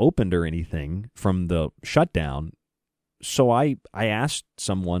just opened or anything from the shutdown. So I asked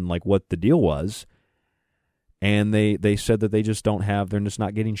someone like what the deal was, and they said that they just they're just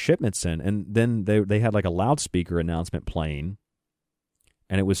not getting shipments in. And then they had like a loudspeaker announcement playing,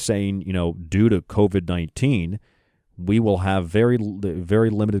 and it was saying, due to COVID-19, we will have very, very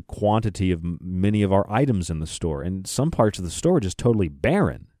limited quantity of many of our items in the store. And some parts of the store are just totally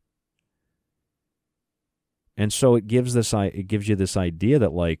barren. And so it gives you this idea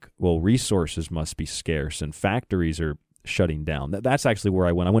that like, well, resources must be scarce and factories are shutting down. That's actually where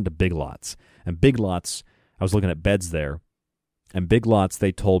I went. I went to Big Lots. And Big Lots, I was looking at beds there. And Big Lots,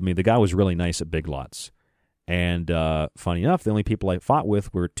 they told me, the guy was really nice at Big Lots. And funny enough, the only people I fought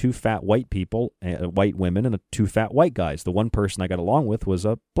with were two fat white people, white women, and two fat white guys. The one person I got along with was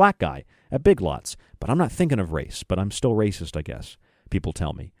a black guy at Big Lots. But I'm not thinking of race, but I'm still racist, I guess, people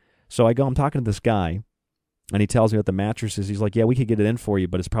tell me. So I'm talking to this guy, and he tells me what the mattress is. He's like, yeah, we could get it in for you,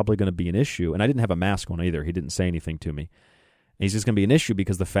 but it's probably going to be an issue. And I didn't have a mask on either. He didn't say anything to me. And he's just going to be an issue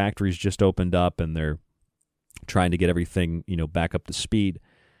because the factory's just opened up, and they're trying to get everything, back up to speed.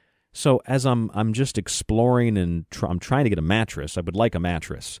 So as I'm just exploring and I'm trying to get a mattress. I would like a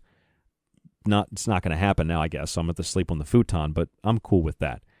mattress. It's not going to happen now, I guess. So I'm going to have to sleep on the futon, but I'm cool with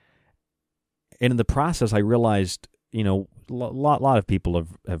that. And in the process, I realized, a lot of people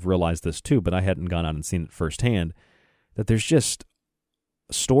have realized this too, but I hadn't gone out and seen it firsthand, that there's just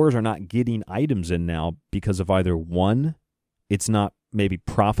stores are not getting items in now because of either one, it's not maybe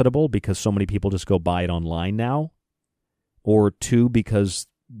profitable because so many people just go buy it online now, or two, because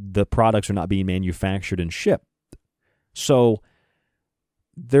the products are not being manufactured and shipped. So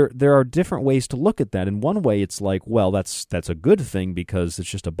there are different ways to look at that. In one way, it's like, well, that's a good thing because it's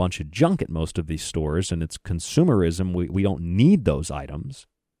just a bunch of junk at most of these stores, and it's consumerism. We don't need those items.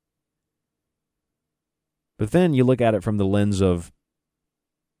 But then you look at it from the lens of,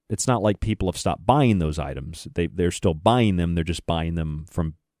 it's not like people have stopped buying those items. They're still buying them. They're just buying them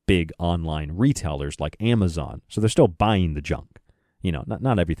from big online retailers like Amazon. So they're still buying the junk.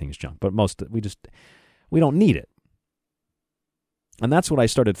 Not everything's junk, but we don't need it. And that's what I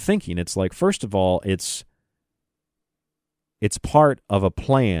started thinking. It's like, first of all, it's part of a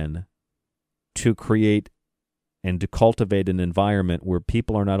plan to create and to cultivate an environment where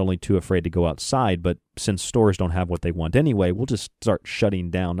people are not only too afraid to go outside, but since stores don't have what they want anyway, we'll just start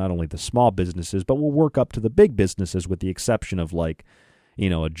shutting down not only the small businesses, but we'll work up to the big businesses, with the exception of, like, you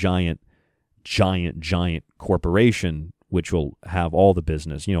know, a giant corporation which will have all the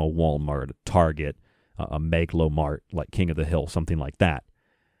business, you know, a Walmart, a Target, a Megalomaniacal, like King of the Hill, something like that.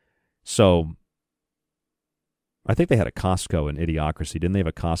 So I think they had a Costco in Idiocracy. Didn't they have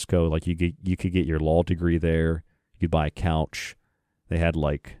a Costco? Like, you could get your law degree there. You could buy a couch. They had,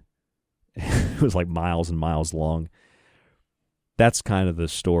 like, it was like miles and miles long. That's kind of the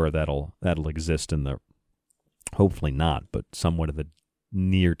store that'll exist in the, hopefully not, but somewhat of the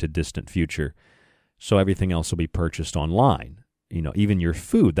near to distant future. So everything else will be purchased online. You know, even your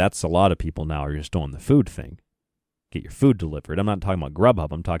food. That's a lot of people now are just doing the food thing. Get your food delivered. I'm not talking about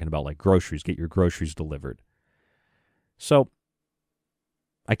Grubhub. I'm talking about, like, groceries. Get your groceries delivered. So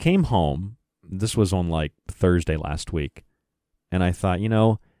I came home. This was on, like, Thursday last week. And I thought, you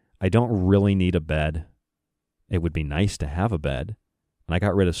know, I don't really need a bed. It would be nice to have a bed. And I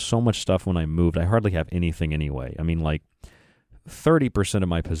got rid of so much stuff when I moved. I hardly have anything anyway. I mean, like, 30% of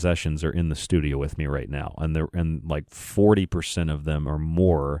my possessions are in the studio with me right now. And like 40% of them or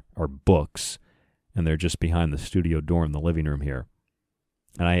more are books. And they're just behind the studio door in the living room here.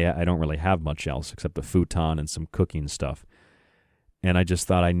 And I don't really have much else except a futon and some cooking stuff. And I just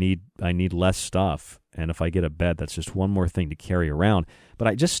thought I need less stuff. And if I get a bed, that's just one more thing to carry around. But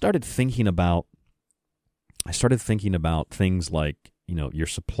I just started thinking about things like, you know, your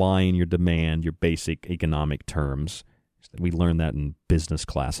supply and your demand, your basic economic terms. We learned that in business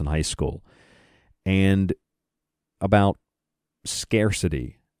class in high school. And about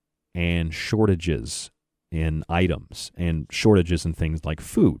scarcity and shortages in items and shortages in things like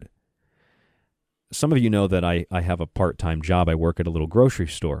food. Some of you know that I have a part-time job. I work at a little grocery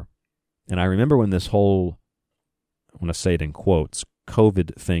store. And I remember when this whole, I want to say it in quotes,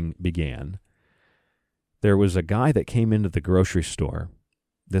 COVID thing began, there was a guy that came into the grocery store.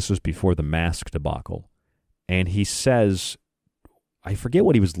 This was before the mask debacle. And he says, I forget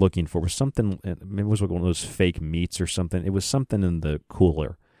what he was looking for. It was something, it was one of those fake meats or something. It was something in the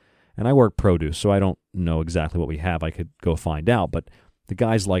cooler. And I work produce, so I don't know exactly what we have. I could go find out. But the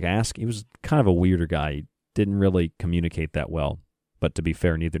guy's like asking, he was kind of a weirder guy. He didn't really communicate that well. But to be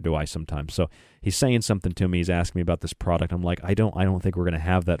fair, neither do I sometimes. So he's saying something to me. He's asking me about this product. I'm like, I don't think we're going to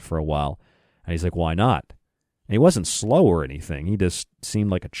have that for a while. And he's like, why not? And he wasn't slow or anything. He just seemed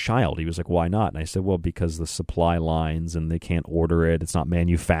like a child. He was like, why not? And I said, well, because the supply lines and they can't order it. It's not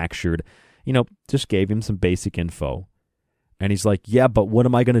manufactured. You know, just gave him some basic info. And he's like, yeah, but what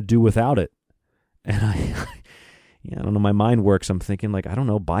am I going to do without it? And I don't know. My mind works. I'm thinking, like, I don't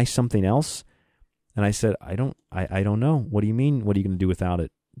know, buy something else. And I said, I don't know. What do you mean? What are you going to do without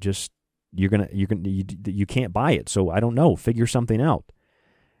it? Just, you can't buy it. So I don't know. Figure something out.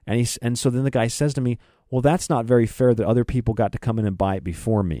 And so then the guy says to me, well, that's not very fair that other people got to come in and buy it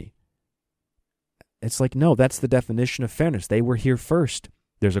before me. It's like, no, that's the definition of fairness. They were here first.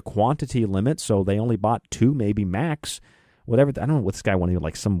 There's a quantity limit, so they only bought 2, maybe max. Whatever. I don't know what this guy wanted,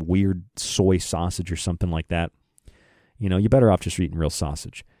 like some weird soy sausage or something like that. You know, you're better off just eating real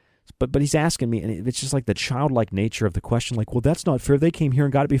sausage. But he's asking me, and it's just like the childlike nature of the question, like, well, that's not fair. They came here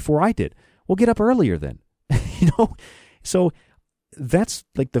and got it before I did. Well, get up earlier then. You know? So that's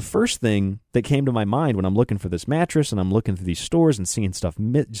like the first thing that came to my mind when I'm looking for this mattress and I'm looking through these stores and seeing stuff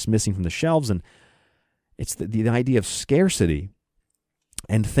just missing from the shelves. And it's the idea of scarcity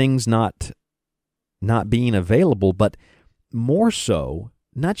and things not being available, but more so,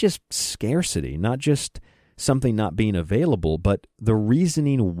 not just scarcity, not just something not being available, but the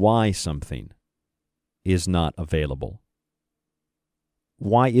reasoning why something is not available.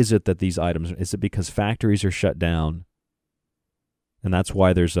 Why is it that these items, is it because factories are shut down and that's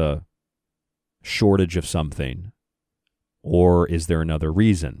why there's a shortage of something? Or is there another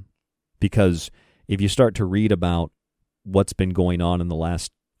reason? Because if you start to read about what's been going on in the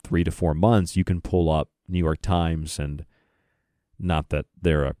last 3 to 4 months, you can pull up New York Times, and not that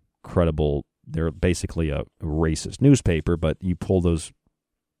they're a credible, they're basically a racist newspaper, but you pull those,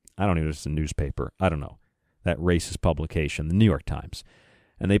 I don't even know if it's a newspaper, I don't know, that racist publication, the New York Times,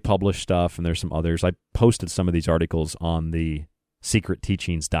 and they publish stuff, and there's some others. I posted some of these articles on the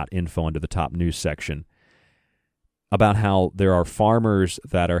secretteachings.info under the top news section about how there are farmers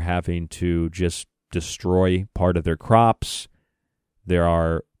that are having to just destroy part of their crops. There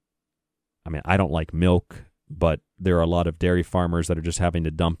are, I mean, I don't like milk, but there are a lot of dairy farmers that are just having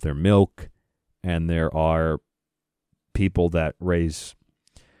to dump their milk, and there are people that raise,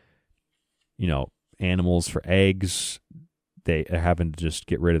 you know, animals for eggs. they're having to just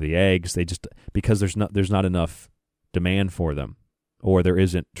get rid of the eggs. They just, because there's not enough demand for them, or there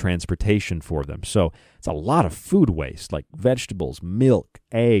isn't transportation for them. So it's a lot of food waste, like vegetables, milk,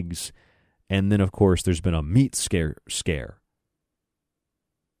 eggs, and then, of course, there's been a meat scare.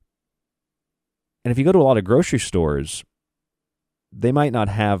 And if you go to a lot of grocery stores, they might not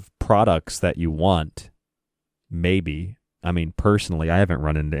have products that you want, maybe. I mean, personally, I haven't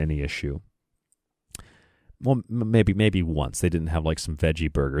run into any issue. Well, maybe once. They didn't have like some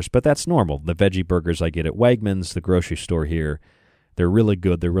veggie burgers, but that's normal. The veggie burgers I get at Wegmans, the grocery store here, they're really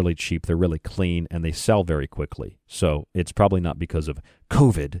good, they're really cheap, they're really clean, and they sell very quickly. So it's probably not because of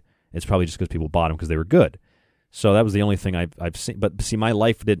COVID. It's probably just because people bought them because they were good. So that was the only thing I've seen. But see, my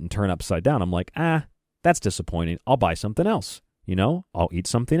life didn't turn upside down. I'm like, that's disappointing. I'll buy something else. I'll eat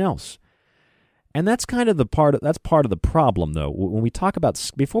something else. And that's kind of part of the problem, though. When we talk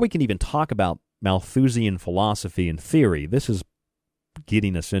about, before we can even talk about Malthusian philosophy and theory, this is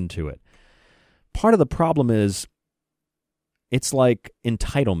getting us into it. Part of the problem is, it's like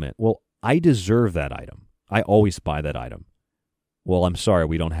entitlement. Well, I deserve that item. I always buy that item. Well, I'm sorry,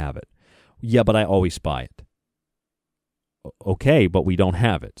 we don't have it. Yeah, but I always buy it. Okay, but we don't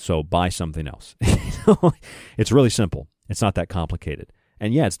have it, so buy something else. It's really simple. It's not that complicated.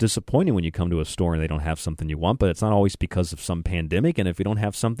 And yeah, it's disappointing when you come to a store and they don't have something you want, but it's not always because of some pandemic. And if you don't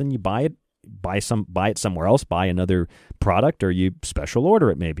have something, you buy it somewhere else, buy another product, or you special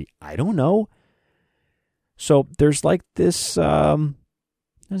order it maybe. I don't know. So there's like this entitlement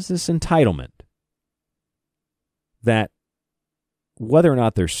that whether or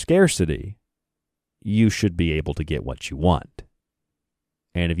not there's scarcity, you should be able to get what you want.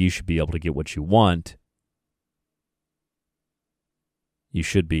 And if you should be able to get what you want, you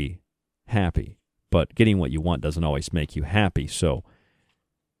should be happy. But getting what you want doesn't always make you happy. So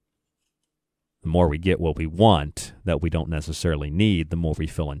the more we get what we want that we don't necessarily need, the more we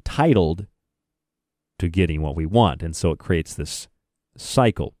feel entitled to getting what we want. And so it creates this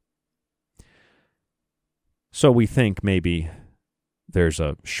cycle. So we think maybe there's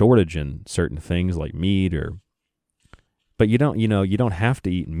a shortage in certain things like meat, but you don't have to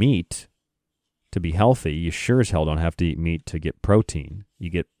eat meat to be healthy. You sure as hell don't have to eat meat to get protein. You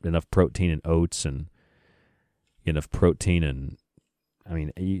get enough protein in oats and enough protein in,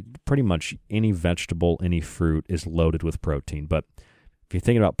 pretty much any vegetable, any fruit is loaded with protein. But if you're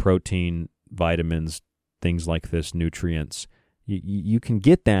thinking about protein, vitamins, things like this, nutrients, you can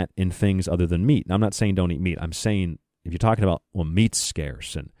get that in things other than meat. Now, I'm not saying don't eat meat. I'm saying if you're talking about, meat's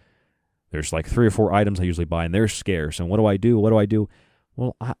scarce and there's like 3 or 4 items I usually buy and they're scarce, and what do I do?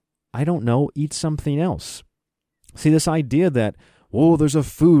 Well, I don't know. Eat something else. See, this idea that, there's a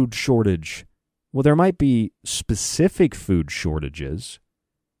food shortage. Well, there might be specific food shortages,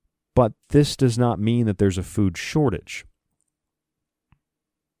 but this does not mean that there's a food shortage.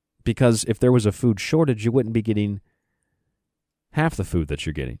 Because if there was a food shortage, you wouldn't be getting half the food that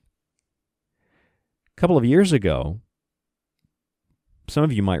you're getting. A couple of years ago, some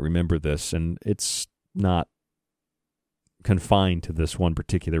of you might remember this, and it's not confined to this one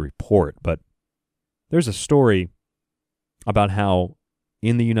particular report, but there's a story about how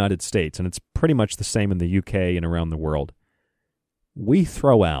in the United States, and it's pretty much the same in the UK and around the world, we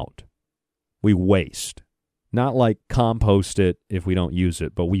waste. Not like compost it if we don't use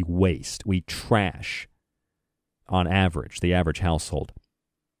it, but we waste. We trash, on average, the average household,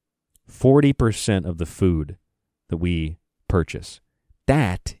 40% of the food that we purchase.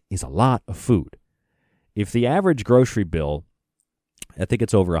 That is a lot of food. If the average grocery bill, I think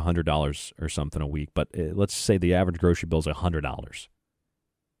it's over $100 or something a week, but let's say the average grocery bill is $100.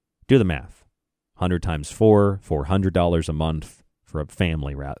 Do the math. 100 times 4, $400 a month for a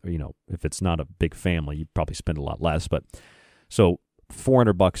family. If it's not a big family, you probably spend a lot less. But so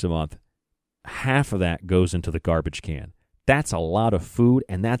 $400 a month, half of that goes into the garbage can. That's a lot of food,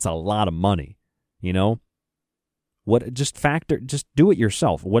 and that's a lot of money. Just do it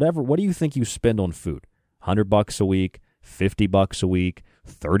yourself. What do you think you spend on food? $100 a week, $50 a week,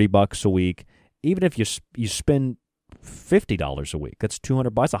 $30 a week. Even if you spend $50 a week, that's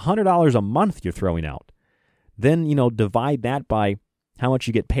 $200. $100 a month you're throwing out. Then, divide that by how much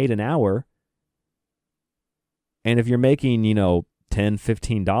you get paid an hour. And if you're making, $10,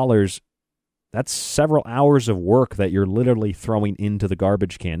 $15, that's several hours of work that you're literally throwing into the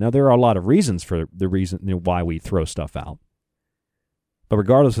garbage can. Now, there are a lot of reasons for the reason why we throw stuff out. But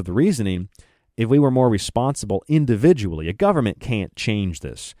regardless of the reasoning, if we were more responsible individually, a government can't change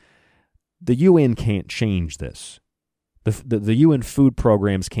this. The UN can't change this. The UN food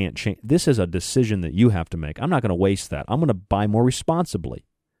programs can't change. This is a decision that you have to make. I'm not going to waste that. I'm going to buy more responsibly.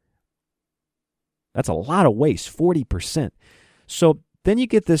 That's a lot of waste, 40%. So then you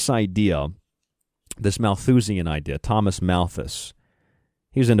get this idea, this Malthusian idea, Thomas Malthus.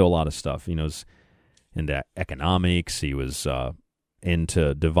 He was into a lot of stuff. He was into economics. He was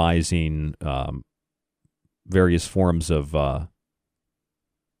into devising various forms of, I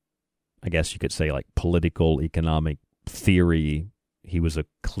guess you could say, like political economic theory. He was a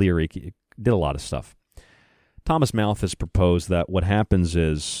cleric. He did a lot of stuff. Thomas Malthus proposed that what happens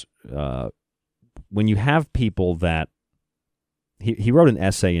is when you have people that he wrote an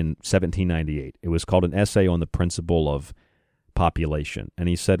essay in 1798. It was called An Essay on the Principle of Population. And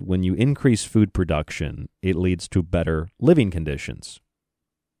he said when you increase food production, it leads to better living conditions.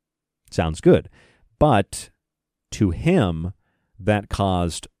 Sounds good. But to him, that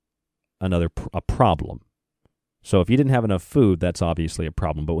caused a problem. So if you didn't have enough food, that's obviously a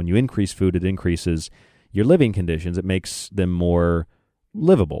problem. But when you increase food, it increases your living conditions. It makes them more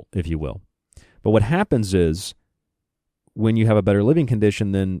livable, if you will. But what happens is when you have a better living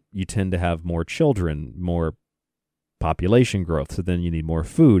condition, then you tend to have more children, more population growth. So then you need more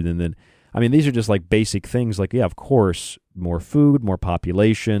food. And then, I mean, these are just like basic things like, yeah, of course, more food, more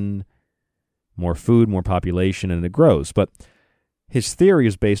population, more food, more population, and it grows. But his theory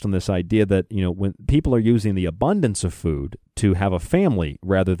is based on this idea that, when people are using the abundance of food to have a family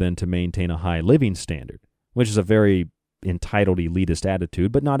rather than to maintain a high living standard, which is a very entitled elitist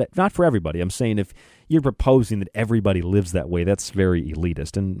attitude, but not for everybody. I'm saying if you're proposing that everybody lives that way, that's very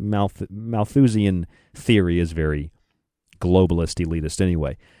elitist. And Malthusian theory is very globalist elitist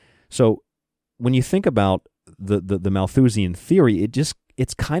anyway. So when you think about the Malthusian theory, it's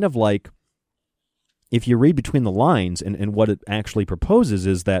kind of like, if you read between the lines and what it actually proposes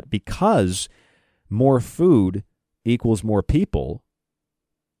is that because more food equals more people,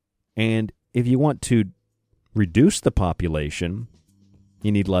 and if you want to reduce the population,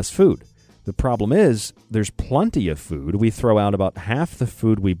 you need less food. The problem is there's plenty of food. We throw out about half the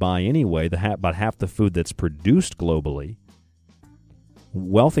food we buy anyway, about half the food that's produced globally.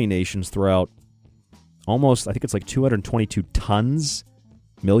 Wealthy nations throw out almost, I think it's like 222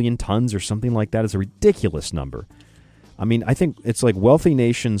 million tons or something like that. Is a ridiculous number. I mean, I think it's like wealthy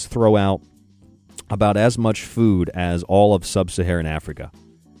nations throw out about as much food as all of sub-Saharan Africa.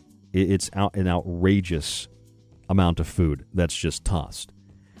 It's an outrageous amount of food that's just tossed.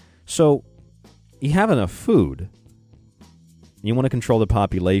 So you have enough food. You want to control the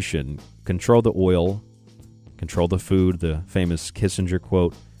population, control the oil, control the food, the famous Kissinger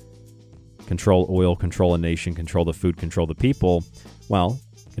quote, control oil, control a nation, control the food, control the people. Well,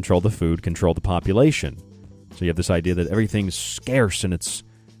 control the food, control the population. So you have this idea that everything's scarce and it's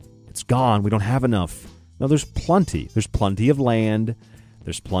gone. We don't have enough. No, there's plenty. There's plenty of land.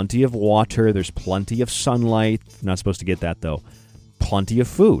 There's plenty of water. There's plenty of sunlight. You're not supposed to get that, though. Plenty of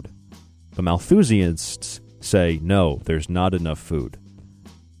food. The Malthusianists say, no, there's not enough food.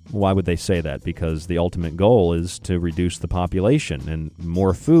 Why would they say that? Because the ultimate goal is to reduce the population, and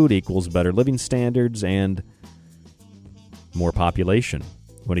more food equals better living standards and more population.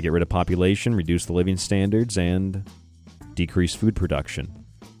 You want to get rid of population, reduce the living standards, and decrease food production.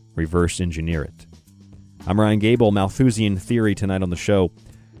 Reverse engineer it. I'm Ryan Gable, Malthusian Theory tonight on the show.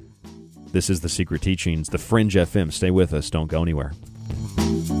 This is The Secret Teachings, The Fringe FM. Stay with us. Don't go anywhere.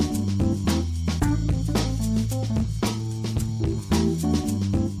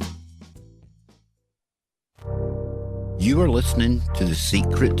 You are listening to The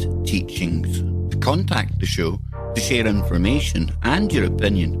Secret Teachings. To contact the show, to share information and your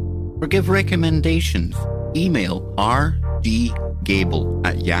opinion, or give recommendations, email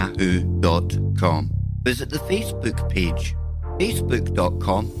rdgable@yahoo.com. Visit the Facebook page,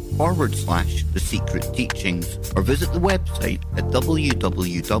 facebook.com/The Secret Teachings, or visit the website at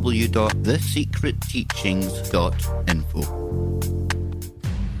www.thesecretteachings.info.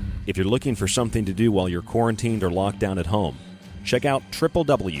 If you're looking for something to do while you're quarantined or locked down at home, check out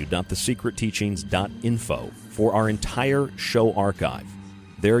www.thesecretteachings.info for our entire show archive.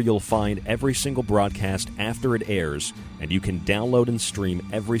 There you'll find every single broadcast after it airs, and you can download and stream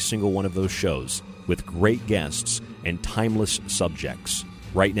every single one of those shows with great guests and timeless subjects.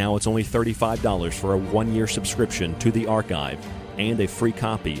 Right now, it's only $35 for a one-year subscription to the archive and a free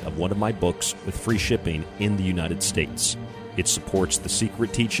copy of one of my books with free shipping in the United States. It supports The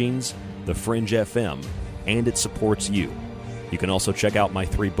Secret Teachings, The Fringe FM, and it supports you. You can also check out my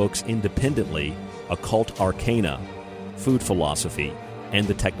 3 books independently: Occult Arcana, Food Philosophy, and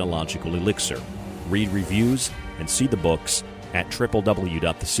The Technological Elixir. Read reviews and see the books at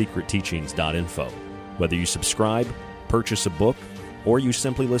www.thesecretteachings.info. Whether you subscribe, purchase a book, or you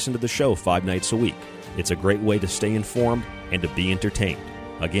simply listen to the show 5 nights a week, it's a great way to stay informed and to be entertained.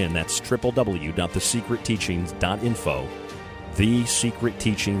 Again, that's www.thesecretteachings.info.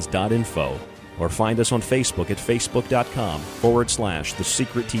 thesecretteachings.info, or find us on Facebook at facebook.com/The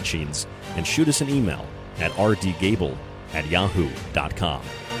Secret Teachings, and shoot us an email at rdgable@yahoo.com.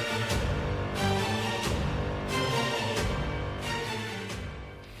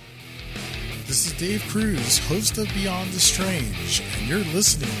 This is Dave Cruz, host of Beyond the Strange, and you're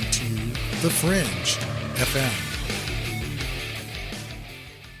listening to The Fringe FM.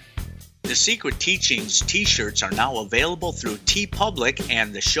 The Secret Teachings t-shirts are now available through TeePublic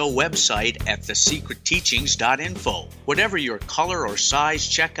and the show website at thesecretteachings.info. Whatever your color or size,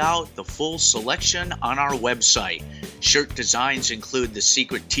 check out the full selection on our website. Shirt designs include the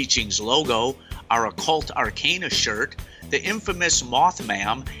Secret Teachings logo, our Occult Arcana shirt, the infamous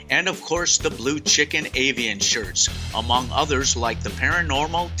Mothman, and of course the Blue Chicken Avian shirts, among others like the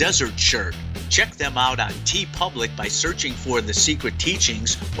Paranormal Desert shirt. Check them out on TeePublic by searching for The Secret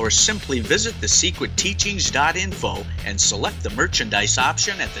Teachings, or simply visit thesecretteachings.info and select the merchandise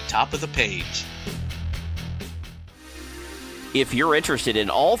option at the top of the page. If you're interested in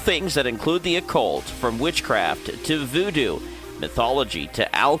all things that include the occult, from witchcraft to voodoo, mythology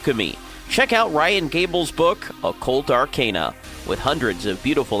to alchemy, check out Ryan Gable's book, Occult Arcana, with hundreds of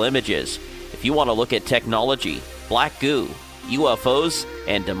beautiful images. If you want to look at technology, black goo, UFOs,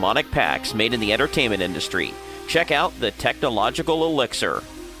 and demonic pacts made in the entertainment industry, check out The Technological Elixir,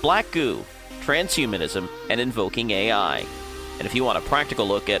 Black Goo, Transhumanism, and Invoking AI. And if you want a practical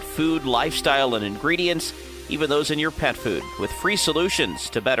look at food, lifestyle, and ingredients, even those in your pet food, with free solutions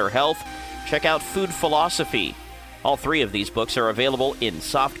to better health, check out Food Philosophy. All three of these books are available in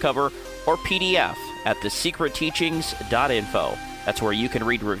softcover or PDF at thesecretteachings.info. That's where you can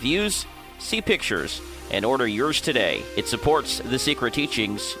read reviews, see pictures, and order yours today. It supports The Secret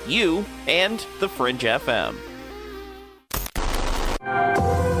Teachings, you, and The Fringe FM.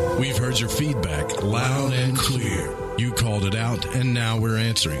 We've heard your feedback loud and clear. You called it out, and now we're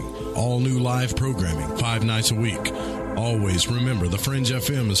answering. All new live programming, 5 nights a week. Always remember, The Fringe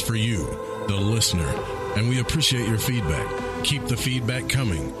FM is for you, the listener, and we appreciate your feedback. Keep the feedback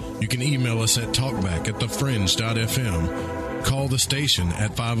coming. You can email us at talkback@thefringe.fm, call the station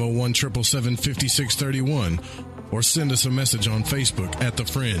at 501-777-5631, or send us a message on Facebook at The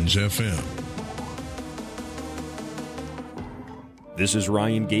Fringe FM. This is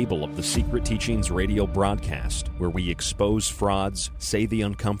Ryan Gable of the Secret Teachings radio broadcast, where we expose frauds, say the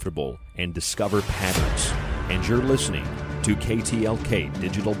uncomfortable, and discover patterns. And you're listening to KTLK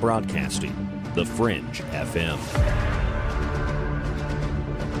Digital Broadcasting, The Fringe FM.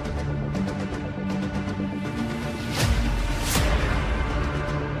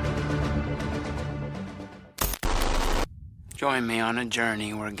 Join me on a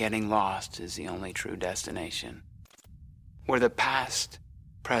journey where getting lost is the only true destination. Where the past,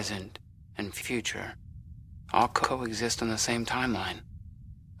 present, and future all coexist on the same timeline.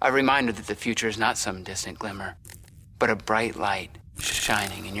 A reminder that the future is not some distant glimmer, but a bright light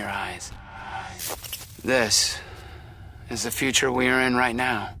shining in your eyes. This is the future we are in right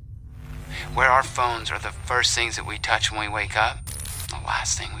now, where our phones are the first things that we touch when we wake up, the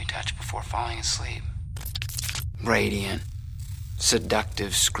last thing we touch before falling asleep. Radiant,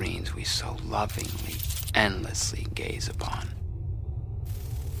 seductive screens we so lovingly, endlessly gaze upon.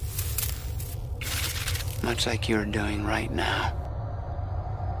 Much like you're doing right now.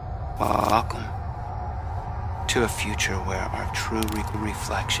 Welcome to a future where our true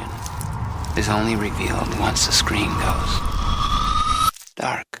reflection is only revealed once the screen goes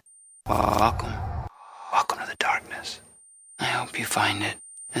dark. Welcome to the darkness. I hope you find it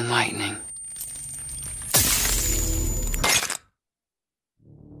enlightening.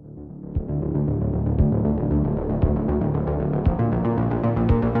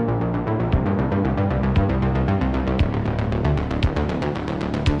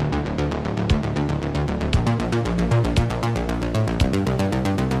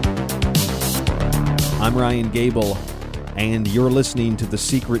 I'm Ryan Gable, and you're listening to the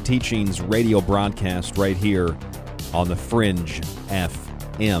Secret Teachings radio broadcast right here on the Fringe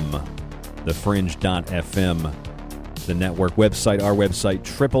FM, thefringe.fm, the network website, our website,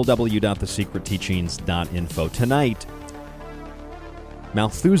 www.thesecretteachings.info. Tonight,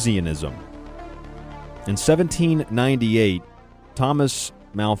 Malthusianism. In 1798, Thomas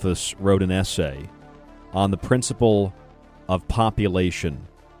Malthus wrote an essay on the principle of population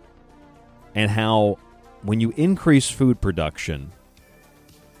and how when you increase food production,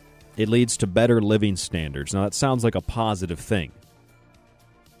 it leads to better living standards. Now, that sounds like a positive thing.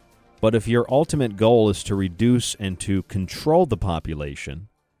 But if your ultimate goal is to reduce and to control the population,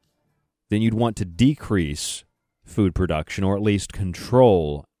 then you'd want to decrease food production, or at least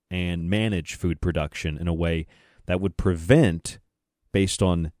control and manage food production in a way that would prevent, based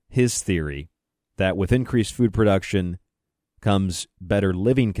on his theory, that with increased food production comes better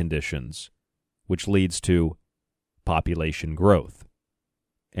living conditions, which leads to population growth.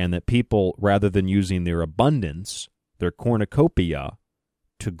 And that people, rather than using their abundance, their cornucopia,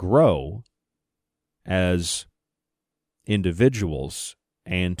 to grow as individuals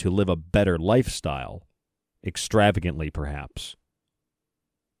and to live a better lifestyle, extravagantly perhaps,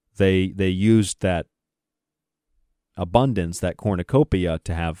 they used that abundance, that cornucopia,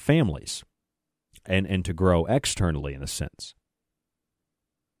 to have families and to grow externally, in a sense.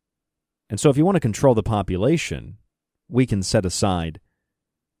 And so if you want to control the population, we can set aside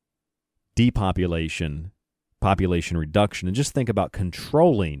depopulation, population reduction, and just think about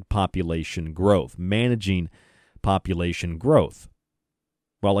controlling population growth, managing population growth.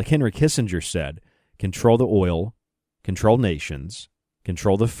 Well, like Henry Kissinger said, control the oil, control nations,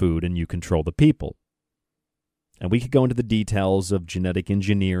 control the food, and you control the people. And we could go into the details of genetic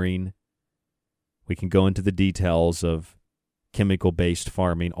engineering. We can go into the details of chemical-based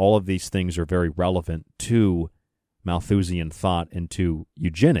farming. All of these things are very relevant to Malthusian thought and to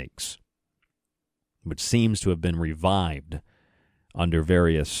eugenics, which seems to have been revived under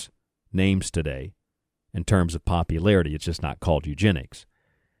various names today in terms of popularity. It's just not called eugenics.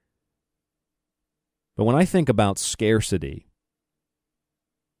 But when I think about scarcity,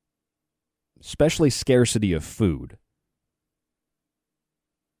 especially scarcity of food,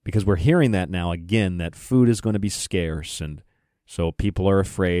 because we're hearing that now again, that food is going to be scarce, and so people are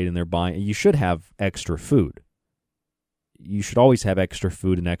afraid and they're buying. You should have extra food. You should always have extra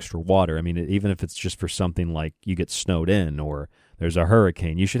food and extra water. I mean, even if it's just for something like you get snowed in or there's a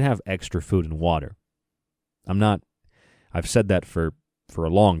hurricane, you should have extra food and water. I've said that for a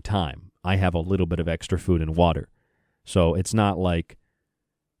long time. I have a little bit of extra food and water. So it's not like,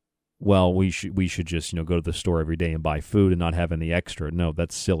 well, we should just, go to the store every day and buy food and not have any extra. No,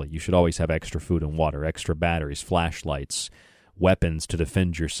 that's silly. You should always have extra food and water, extra batteries, flashlights, weapons to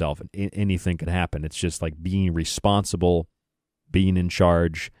defend yourself. Anything could happen. It's just like being responsible, being in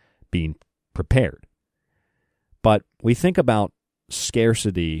charge, being prepared. But we think about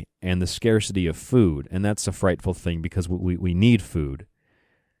scarcity and the scarcity of food, and that's a frightful thing because we need food.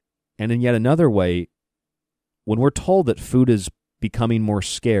 And in yet another way, when we're told that food is becoming more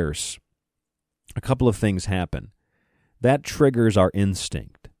scarce, a couple of things happen. That triggers our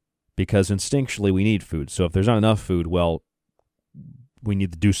instinct, because instinctually we need food. So if there's not enough food, well, we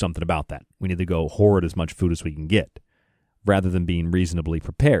need to do something about that. We need to go hoard as much food as we can get, rather than being reasonably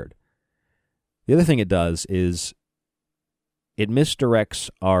prepared. The other thing it does is it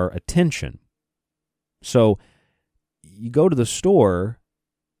misdirects our attention. So you go to the store,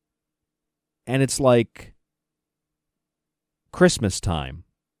 and it's like Christmas time.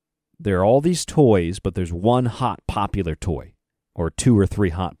 There are all these toys, but there's one hot popular toy, or 2 or 3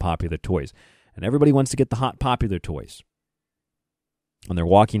 hot popular toys. And everybody wants to get the hot popular toys. And they're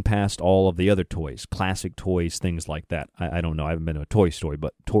walking past all of the other toys, classic toys, things like that. I don't know. I haven't been to a toy store,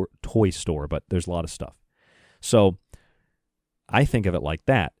 but there's a lot of stuff. So I think of it like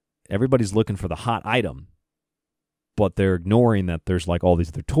that. Everybody's looking for the hot item, but they're ignoring that there's like all these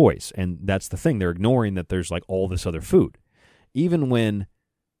other toys. And that's the thing. They're ignoring that there's like all this other food. Even when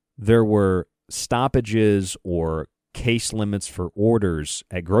there were stoppages or case limits for orders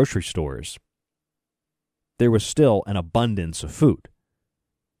at grocery stores, there was still an abundance of food.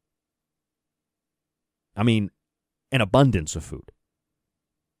 I mean, an abundance of food.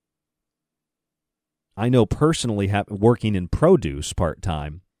 I know personally, working in produce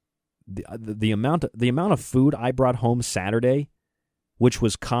part-time, the amount of food I brought home Saturday, which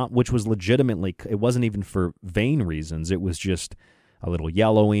was legitimately, it wasn't even for vain reasons, it was just a little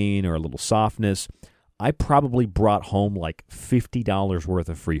yellowing or a little softness. I probably brought home like $50 worth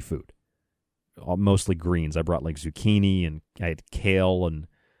of free food, mostly greens. I brought like zucchini, and I had kale, and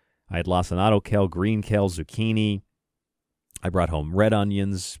I had lacinato kale, green kale, zucchini. I brought home red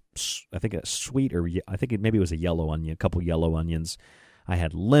onions, I think a sweet, or I think maybe it was a yellow onion, a couple yellow onions. I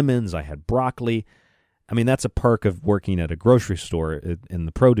had lemons, I had broccoli. I mean, that's a perk of working at a grocery store in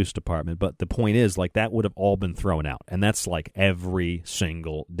the produce department, but the point is, like, that would have all been thrown out, and that's like every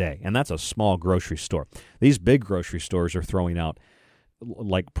single day, and that's a small grocery store. These big grocery stores are throwing out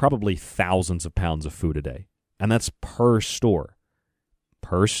like probably thousands of pounds of food a day, and that's per store,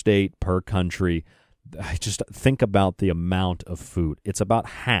 per state, per country. I just think about the amount of food. It's about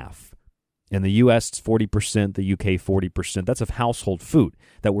half. In the U.S., it's 40%, the U.K., 40%. That's of household food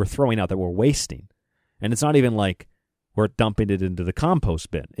that we're throwing out, that we're wasting. And it's not even like we're dumping it into the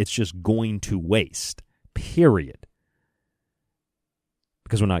compost bin. It's just going to waste, period.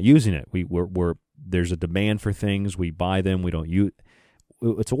 Because we're not using it. We're There's a demand for things. We buy them. We don't use.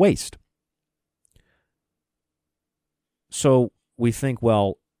 It's a waste. So we think,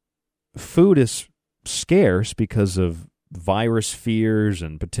 well, food is scarce because of virus fears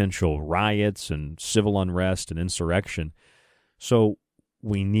and potential riots and civil unrest and insurrection. So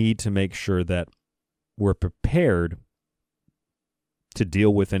we need to make sure that we're prepared to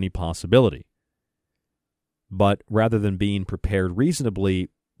deal with any possibility. But rather than being prepared reasonably,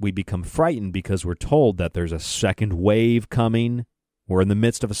 we become frightened because we're told that there's a second wave coming. We're in the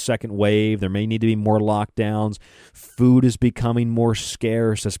midst of a second wave. There may need to be more lockdowns. Food is becoming more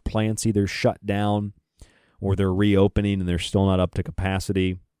scarce as plants either shut down or they're reopening and they're still not up to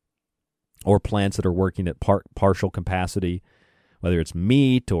capacity, or plants that are working at partial capacity, whether it's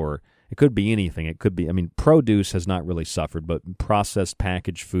meat or it could be anything. It could be, produce has not really suffered, but processed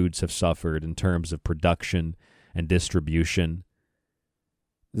packaged foods have suffered in terms of production and distribution.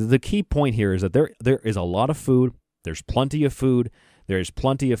 The key point here is that there is a lot of food. There's plenty of food. There's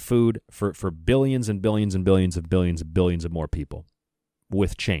plenty of food for billions and billions and billions of billions and billions of more people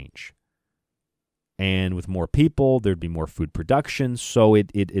with change. And with more people, there'd be more food production. So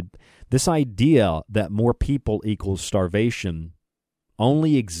this idea that more people equals starvation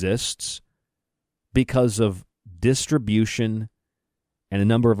only exists because of distribution and a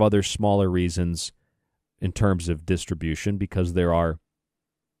number of other smaller reasons in terms of distribution, because there's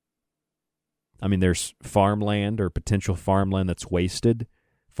farmland or potential farmland that's wasted,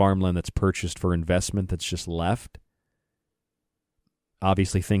 farmland that's purchased for investment that's just left.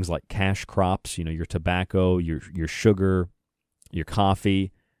 Obviously, things like cash crops, your tobacco, your sugar, your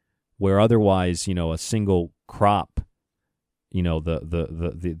coffee, where otherwise, a single crop,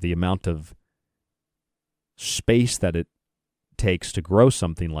 the amount of space that it takes to grow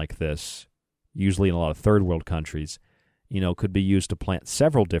something like this, usually in a lot of third world countries, could be used to plant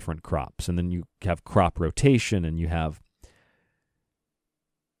several different crops. And then you have crop rotation and you have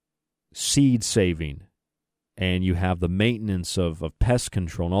seed saving and you have the maintenance of pest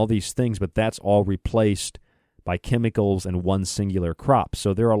control and all these things, but that's all replaced by chemicals and one singular crop.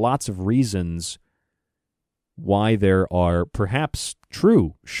 So there are lots of reasons why there are perhaps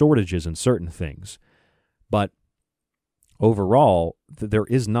true shortages in certain things. But overall, there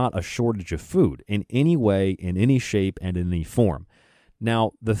is not a shortage of food in any way, in any shape, and in any form.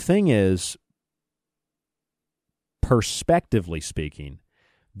 Now, the thing is, perspectively speaking,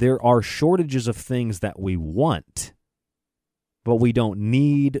 there are shortages of things that we want, but we don't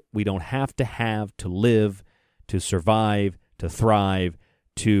need, we don't have to live, to survive, to thrive,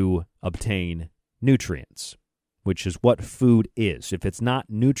 to obtain nutrients, which is what food is. If it's not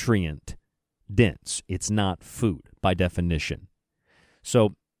nutrient dense, it's not food by definition.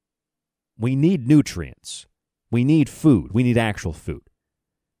 So we need nutrients. We need food. We need actual food.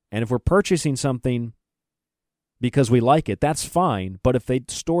 And if we're purchasing something because we like it, that's fine. But if the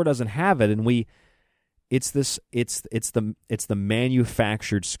store doesn't have it, and it's the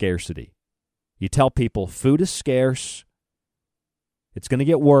manufactured scarcity. You tell people food is scarce. It's going to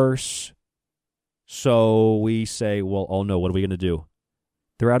get worse. So we say, well, oh no, what are we going to do?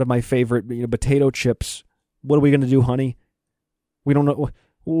 They're out of my favorite, potato chips. What are we going to do, honey? We don't know.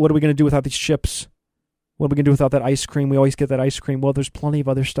 What are we going to do without these chips? What are we going to do without that ice cream? We always get that ice cream. Well, there's plenty of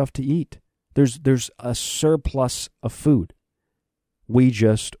other stuff to eat. There's a surplus of food. We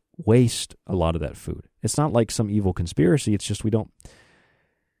just waste a lot of that food. It's not like some evil conspiracy. It's just it's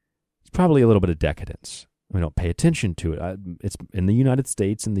probably a little bit of decadence. We don't pay attention to it. It's in the United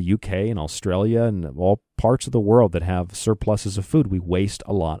States, in the UK, and Australia, and all parts of the world that have surpluses of food. We waste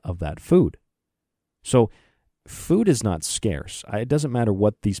a lot of that food. So food is not scarce. It doesn't matter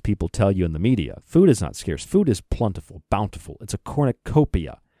what these people tell you in the media. Food is not scarce. Food is plentiful, bountiful. It's a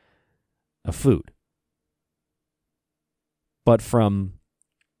cornucopia of food. But from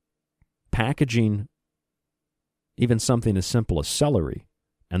packaging even something as simple as celery,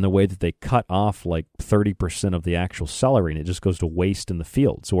 and the way that they cut off like 30% of the actual celery and it just goes to waste in the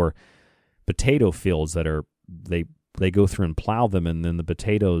fields, or potato fields that are, they go through and plow them, and then the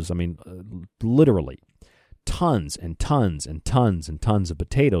potatoes, literally tons and tons and tons and tons of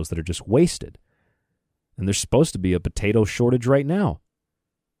potatoes that are just wasted. And there's supposed to be a potato shortage right now.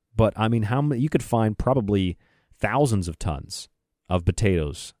 But how many, you could find probably thousands of tons of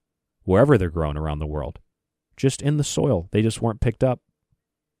potatoes wherever they're grown around the world, just in the soil. They just weren't picked up.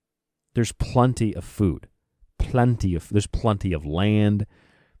 There's plenty of food. There's plenty of land.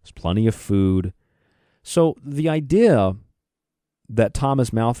 There's plenty of food. So the idea that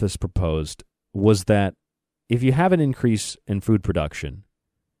Thomas Malthus proposed was that if you have an increase in food production,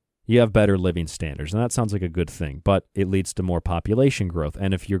 you have better living standards. And that sounds like a good thing, but it leads to more population growth.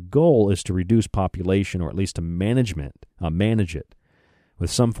 And if your goal is to reduce population, or at least to manage it with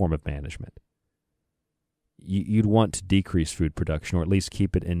some form of management, you'd want to decrease food production, or at least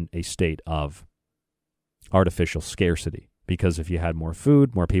keep it in a state of artificial scarcity. Because if you had more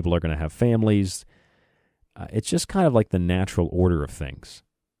food, more people are going to have families. It's just kind of like the natural order of things.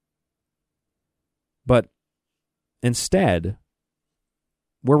 But instead,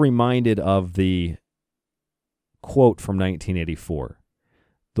 we're reminded of the quote from 1984.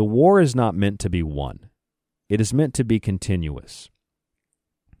 The war is not meant to be won. It is meant to be continuous.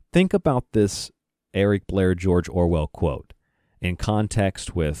 Think about this Eric Blair, George Orwell quote in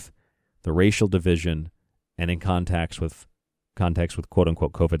context with the racial division and in context with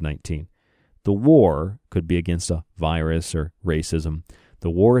quote-unquote COVID-19. The war could be against a virus or racism. The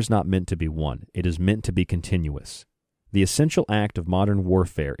war is not meant to be won. It is meant to be continuous. The essential act of modern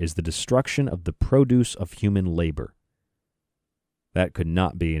warfare is the destruction of the produce of human labor. That could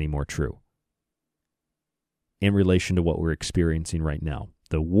not be any more true in relation to what we're experiencing right now.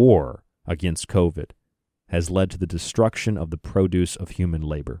 The war against COVID has led to the destruction of the produce of human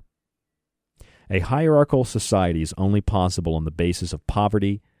labor. A hierarchical society is only possible on the basis of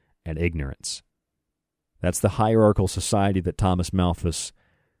poverty and ignorance. That's the hierarchical society that Thomas Malthus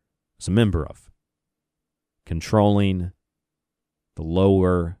was a member of, controlling the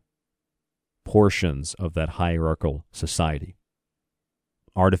lower portions of that hierarchical society.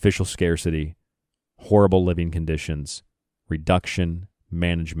 Artificial scarcity, horrible living conditions, reduction,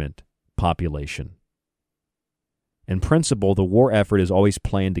 management, population. In principle, the war effort is always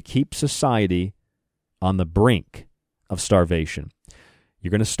planned to keep society on the brink of starvation. You're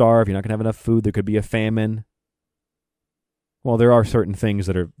going to starve. You're not going to have enough food. There could be a famine. Well, there are certain things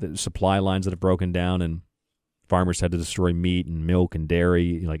that are supply lines that have broken down, and farmers had to destroy meat and milk and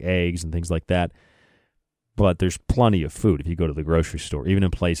dairy, like eggs and things like that. But there's plenty of food if you go to the grocery store. Even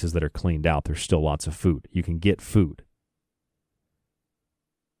in places that are cleaned out, there's still lots of food. You can get food.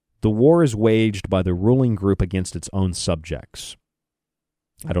 The war is waged by the ruling group against its own subjects.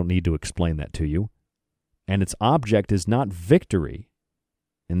 I don't need to explain that to you. And its object is not victory,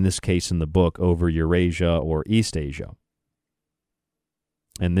 in this case in the book, over Eurasia or East Asia.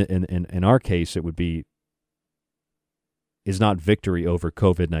 And in our case, it would be, is not victory over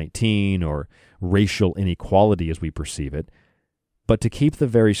COVID-19 or racial inequality as we perceive it, but to keep the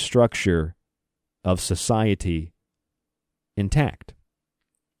very structure of society intact.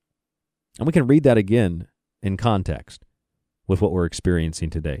 And we can read that again in context with what we're experiencing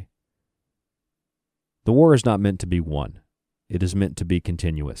today. The war is not meant to be won. It is meant to be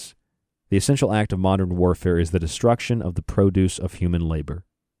continuous. The essential act of modern warfare is the destruction of the produce of human labor.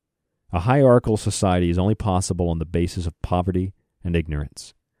 A hierarchical society is only possible on the basis of poverty and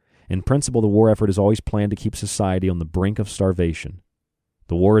ignorance. In principle, the war effort is always planned to keep society on the brink of starvation.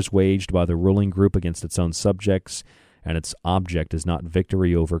 The war is waged by the ruling group against its own subjects, and its object is not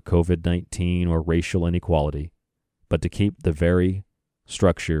victory over COVID-19 or racial inequality, but to keep the very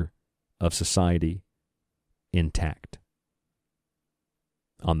structure of society intact.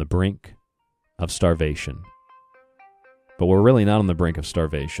 On the brink of starvation. But we're really not on the brink of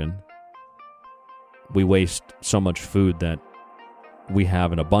starvation. We waste so much food that we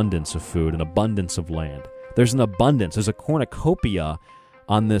have an abundance of food, an abundance of land. There's an abundance, there's a cornucopia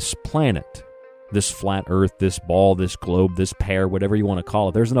on this planet. This flat earth, this ball, this globe, this pear, whatever you want to call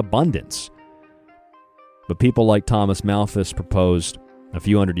it. There's an abundance. But people like Thomas Malthus proposed a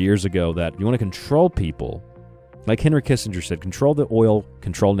few hundred years ago that you want to control people. Like Henry Kissinger said, control the oil,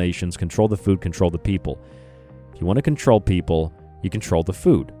 control nations, control the food, control the people. If you want to control people, you control the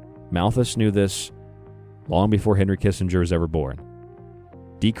food. Malthus knew this long before Henry Kissinger was ever born.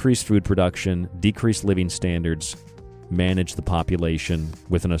 Decrease food production, decrease living standards, manage the population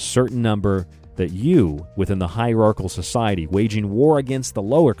within a certain number that you, within the hierarchical society, waging war against the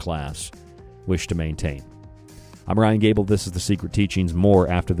lower class, wish to maintain. I'm Ryan Gable. This is The Secret Teachings. More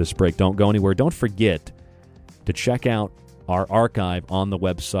after this break. Don't go anywhere. Don't forget to check out our archive on the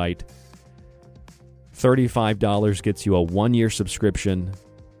website. $35 gets you a 1-year subscription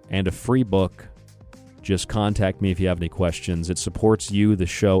and a free book. Just contact me if you have any questions. It supports you, the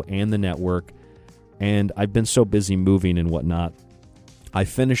show, and the network. And I've been so busy moving and whatnot. I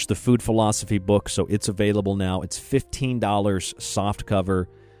finished the food philosophy book, so it's available now. It's $15 soft cover.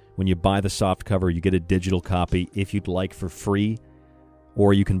 When you buy the soft cover, you get a digital copy if you'd like for free,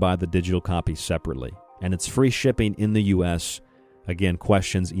 or you can buy the digital copy separately. And it's free shipping in the U.S. Again,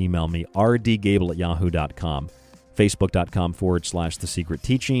 questions, email me, rdgable@yahoo.com, facebook.com/The Secret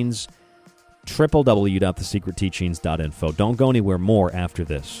Teachings, www.thesecretteachings.info. Don't go anywhere. More after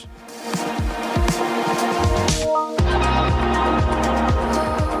this. You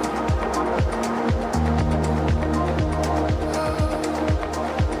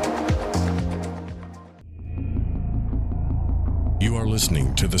are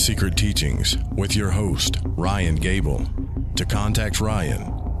listening to The Secret Teachings with your host, Ryan Gable. To contact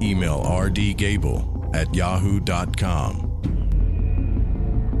Ryan, email rdgable@yahoo.com.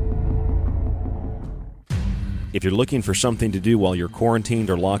 If you're looking for something to do while you're quarantined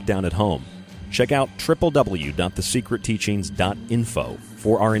or locked down at home, check out www.thesecretteachings.info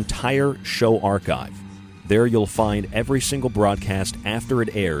for our entire show archive. There you'll find every single broadcast after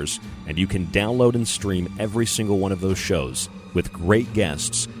it airs, and you can download and stream every single one of those shows with great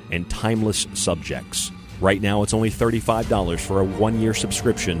guests and timeless subjects. Right now, it's only $35 for a one-year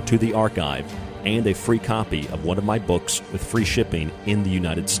subscription to the archive and a free copy of one of my books with free shipping in the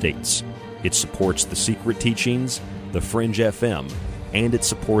United States. It supports The Secret Teachings, The Fringe FM, and it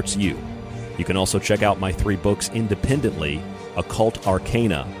supports you. You can also check out my 3 books independently: Occult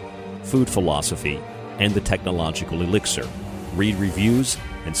Arcana, Food Philosophy, and The Technological Elixir. Read reviews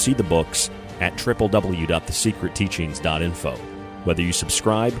and see the books at www.thesecretteachings.info. Whether you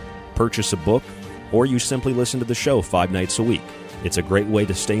subscribe, purchase a book, or you simply listen to the show 5 nights a week, it's a great way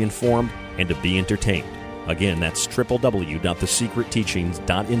to stay informed and to be entertained. Again, that's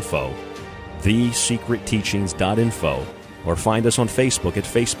www.thesecretteachings.info, thesecretteachings.info, or find us on Facebook at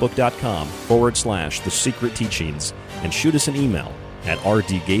facebook.com/The Secret Teachings, and shoot us an email at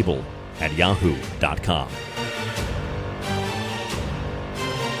rdgable@yahoo.com.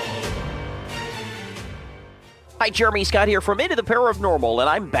 Hi, Jeremy Scott here from Into the Paranormal, and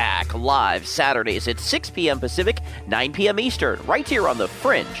I'm back live Saturdays at 6 p.m. Pacific, 9 p.m. Eastern, right here on the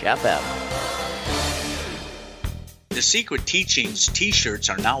Fringe FM. The Secret Teachings t-shirts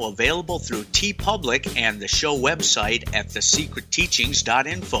are now available through TeePublic and the show website at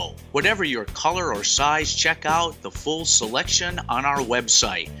thesecretteachings.info. Whatever your color or size, check out the full selection on our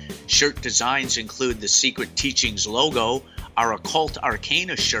website. Shirt designs include the Secret Teachings logo, our Occult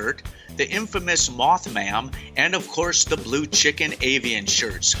Arcana shirt, the infamous Mothman, and of course the Blue Chicken Avian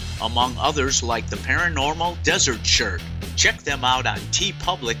shirts, among others like the Paranormal Desert shirt. Check them out on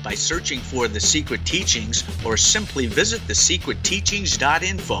TeePublic by searching for The Secret Teachings, or simply visit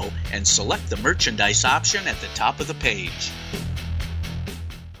thesecretteachings.info and select the merchandise option at the top of the page.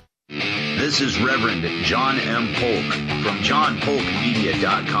 This is Reverend John M. Polk from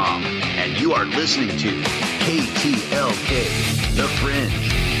johnpolkmedia.com, and you are listening to KTLK, The Fringe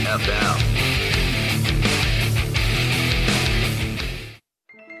FM.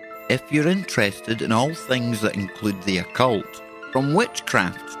 If you're interested in all things that include the occult, from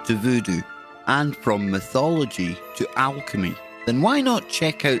witchcraft to voodoo, and from mythology to alchemy, then why not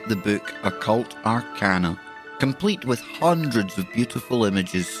check out the book Occult Arcana, complete with hundreds of beautiful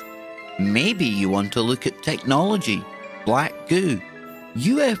images. Maybe you want to look at technology, black goo,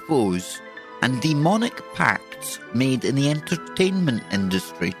 UFOs, and demonic pacts made in the entertainment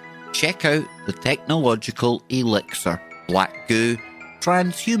industry. Check out the Technological Elixir, black goo,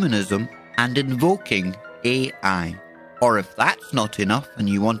 transhumanism, and invoking AI. Or if that's not enough and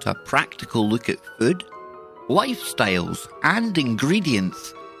you want a practical look at food, lifestyles, and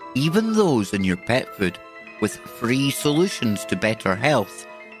ingredients, even those in your pet food, with free solutions to better health,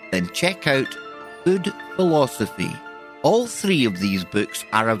 then check out Food Philosophy. All 3 of these books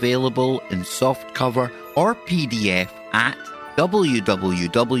are available in softcover or PDF at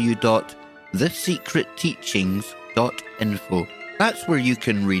www.thesecretteachings.info. That's where you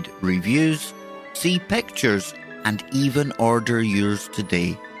can read reviews, see pictures, and even order yours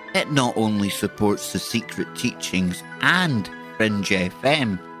today. It not only supports The Secret Teachings and Fringe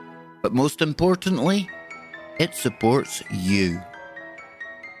FM, but most importantly, it supports you.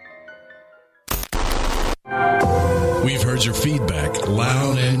 We've heard your feedback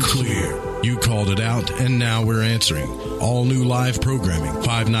loud and clear. You called it out, and now we're answering. All new live programming,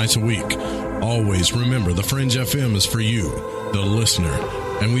 5 nights a week. Always remember, the Fringe FM is for you, the listener,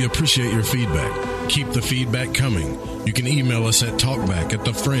 and we appreciate your feedback. Keep the feedback coming. You can email us at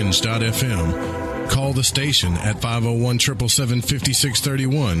talkback@thefringe.fm, call the station at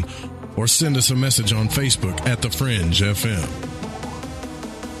 501-777-5631, or send us a message on Facebook at The Fringe FM.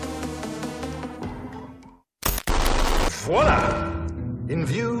 Voila! In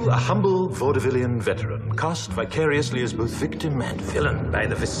view, a humble vaudevillian veteran, cast vicariously as both victim and villain by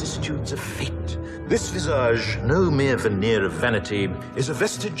the vicissitudes of fate. This visage, no mere veneer of vanity, is a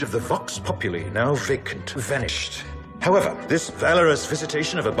vestige of the vox populi, now vacant, vanished. However, this valorous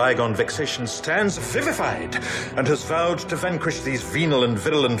visitation of a bygone vexation stands vivified and has vowed to vanquish these venal and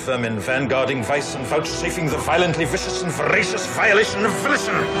virulent vermin, vanguarding vice and vouchsafing the violently vicious and voracious violation of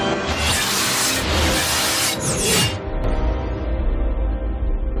volition.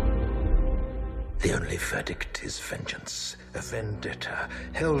 The only verdict is vengeance, a vendetta,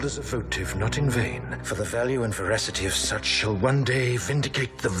 held as a votive not in vain, for the value and veracity of such shall one day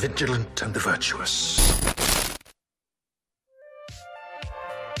vindicate the vigilant and the virtuous.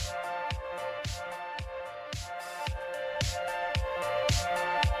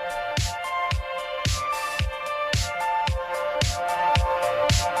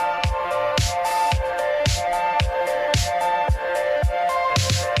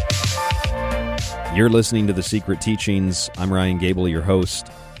 You're listening to The Secret Teachings. I'm Ryan Gable, your host.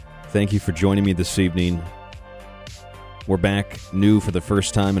 Thank you for joining me this evening. We're back new for the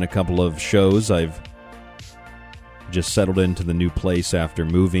first time in a couple of shows. I've just settled into the new place after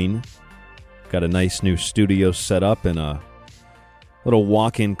moving. Got a nice new studio set up and a little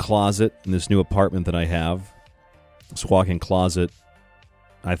walk-in closet in this new apartment that I have. This walk-in closet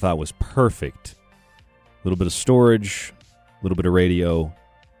I thought was perfect. A little bit of storage, a little bit of radio.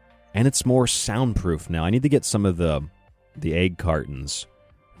 And it's more soundproof now. I need to get some of the egg cartons,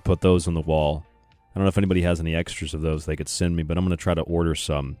 put those on the wall. I don't know if anybody has any extras of those they could send me, but I'm going to try to order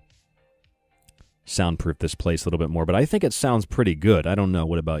some. Soundproof this place a little bit more. But I think it sounds pretty good. I don't know.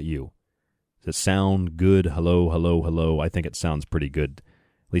 What about you? Does it sound good? Hello, hello, hello. I think it sounds pretty good.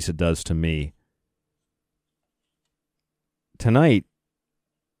 At least it does to me. Tonight,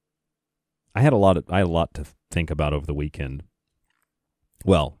 I had a lot to think about over the weekend.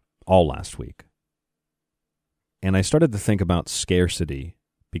 Well, all last week. And I started to think about scarcity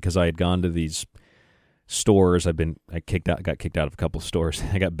because I had gone to these stores. I got kicked out of a couple of stores.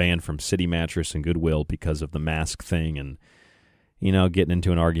 I got banned from City Mattress and Goodwill because of the mask thing and, getting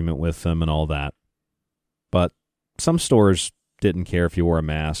into an argument with them and all that. But some stores didn't care if you wore a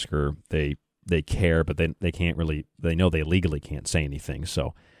mask, or they care, but they can't really, they know they legally can't say anything.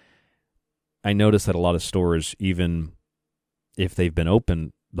 So I noticed that a lot of stores, even if they've been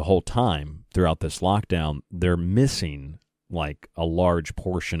open the whole time throughout this lockdown, they're missing like a large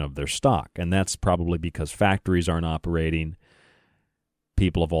portion of their stock. And that's probably because factories aren't operating.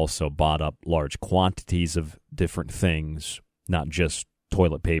 People have also bought up large quantities of different things, not just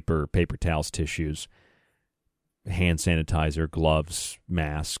toilet paper, paper towels, tissues, hand sanitizer, gloves,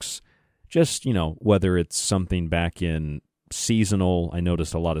 masks. Just, whether it's something back in seasonal. I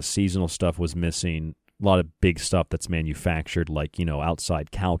noticed a lot of seasonal stuff was missing. A lot of big stuff that's manufactured, like, outside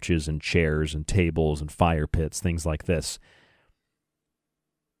couches and chairs and tables and fire pits, things like this.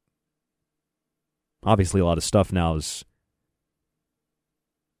 Obviously, a lot of stuff now is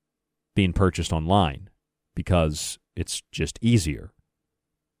being purchased online because it's just easier.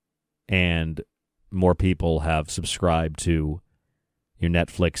 And more people have subscribed to your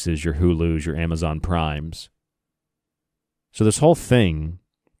Netflixes, your Hulus, your Amazon Primes. So this whole thing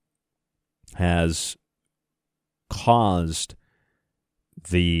has caused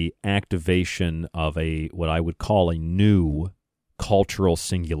the activation of what I would call a new cultural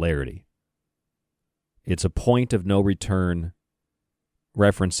singularity. It's a point of no return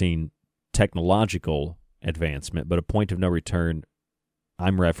referencing technological advancement, but a point of no return,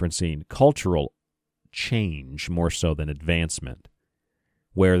 I'm referencing cultural change more so than advancement,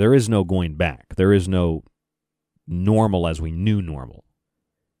 where there is no going back. There is no normal as we knew normal.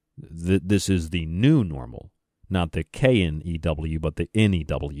 This is the new normal. Not the K-N-E-W, but the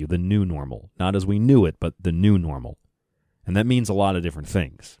N-E-W, the new normal. Not as we knew it, but the new normal. And that means a lot of different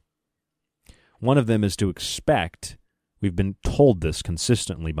things. One of them is to expect, we've been told this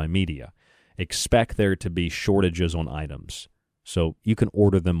consistently by media, expect there to be shortages on items, so you can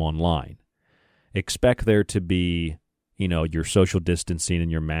order them online. Expect there to be, your social distancing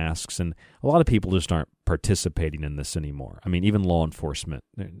and your masks, and a lot of people just aren't participating in this anymore. I mean, even law enforcement,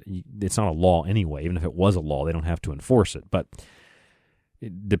 it's not a law anyway. Even if it was a law, they don't have to enforce it. But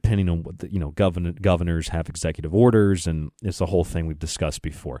depending on what governors have executive orders, and it's the whole thing we've discussed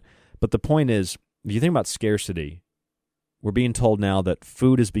before. But the point is, if you think about scarcity, we're being told now that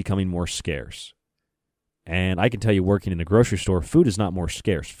food is becoming more scarce. And I can tell you, working in a grocery store, food is not more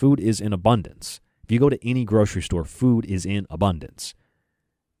scarce. Food is in abundance. If you go to any grocery store, food is in abundance.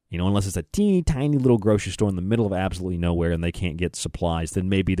 Unless it's a teeny tiny little grocery store in the middle of absolutely nowhere and they can't get supplies, then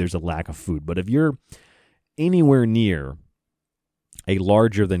maybe there's a lack of food. But if you're anywhere near a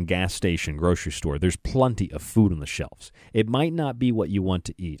larger than gas station grocery store, there's plenty of food on the shelves. It might not be what you want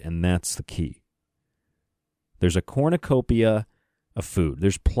to eat, and that's the key. There's a cornucopia of food.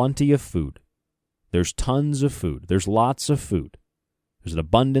 There's plenty of food. There's tons of food. There's lots of food. There's an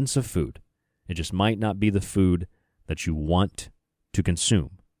abundance of food. It just might not be the food that you want to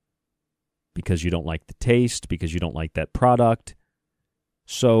consume because you don't like the taste, because you don't like that product.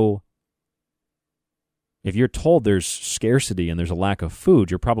 So if you're told there's scarcity and there's a lack of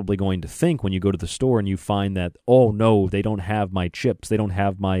food, you're probably going to think when you go to the store and you find that, oh no, they don't have my chips, they don't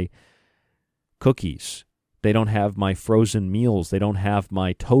have my cookies, they don't have my frozen meals, they don't have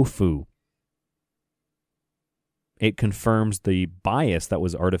my tofu. It confirms the bias that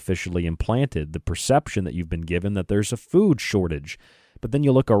was artificially implanted, the perception that you've been given that there's a food shortage. But then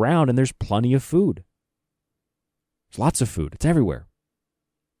you look around and there's plenty of food. There's lots of food. It's everywhere.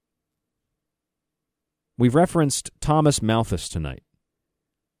 We've referenced Thomas Malthus tonight.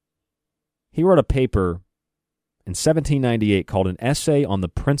 He wrote a paper in 1798 called An Essay on the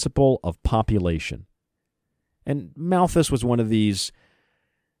Principle of Population. And Malthus was one of these,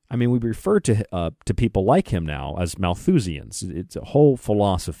 we refer to people like him now as Malthusians. It's a whole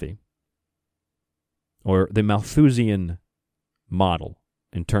philosophy, or the Malthusian model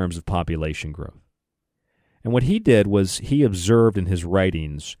in terms of population growth. And what he did was he observed in his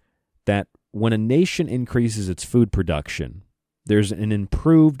writings that when a nation increases its food production, there's an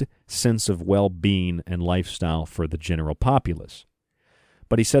improved sense of well-being and lifestyle for the general populace.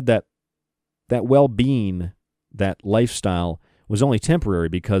 But he said that that well-being, that lifestyle, was only temporary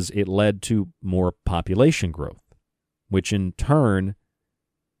because it led to more population growth, which in turn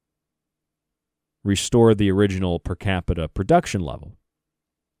restored the original per capita production level.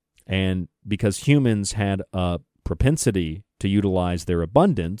 And because humans had a propensity to utilize their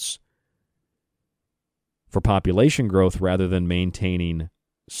abundance for population growth rather than maintaining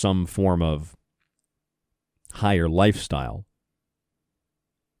some form of higher lifestyle,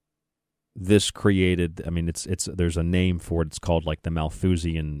 this created, there's a name for it. It's called like the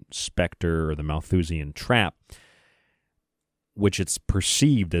Malthusian specter or the Malthusian trap, which it's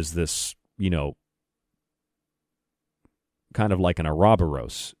perceived as this, kind of like an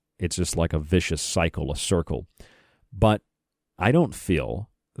Ouroboros. It's just like a vicious cycle, a circle. But I don't feel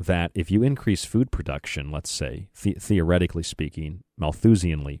that if you increase food production, let's say, theoretically speaking,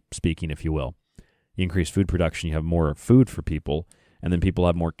 Malthusianly speaking, if you will, you increase food production, you have more food for people, and then people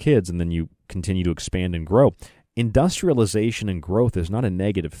have more kids, and then you continue to expand and grow. Industrialization and growth is not a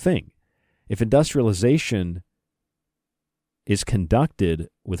negative thing. If industrialization is conducted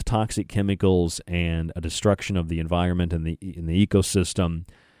with toxic chemicals and a destruction of the environment and the ecosystem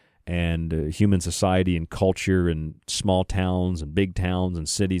and human society and culture and small towns and big towns and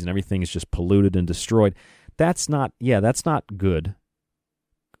cities and everything is just polluted and destroyed, that's not good,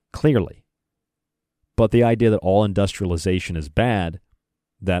 clearly. But the idea that all industrialization is bad,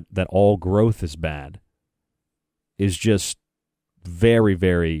 that all growth is bad, is just very,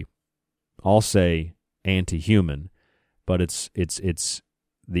 very, I'll say, anti-human. But it's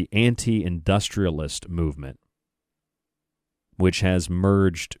the anti-industrialist movement, which has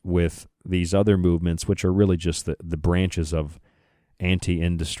merged with these other movements, which are really just the branches of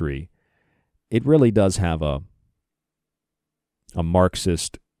anti-industry. It really does have a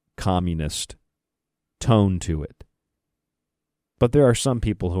Marxist, communist tone to it. But there are some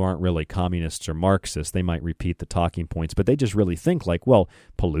people who aren't really communists or Marxists. They might repeat the talking points, but they just really think like, well,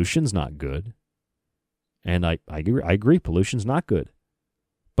 pollution's not good. And I agree, pollution's not good.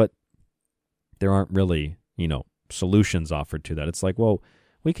 But there aren't really, solutions offered to that. It's like, well,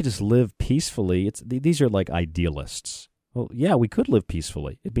 we could just live peacefully. These are like idealists. Well, yeah, we could live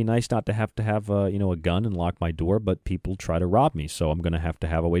peacefully. It'd be nice not to have a gun and lock my door, but people try to rob me, so I'm going to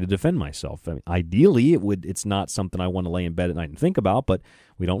have a way to defend myself. Ideally, it's not something I want to lay in bed at night and think about, but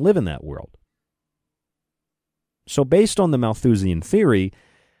we don't live in that world. So based on the Malthusian theory,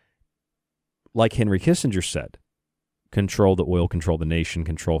 like Henry Kissinger said, control the oil, control the nation,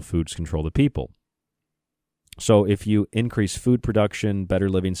 control foods, control the people. So if you increase food production, better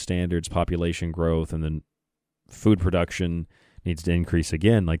living standards, population growth, and then food production needs to increase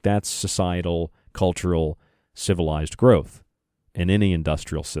again, like that's societal, cultural, civilized growth in any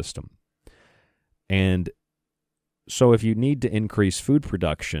industrial system. And so if you need to increase food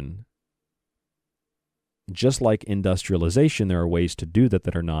production, just like industrialization, there are ways to do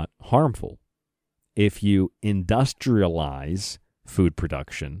that are not harmful. If you industrialize food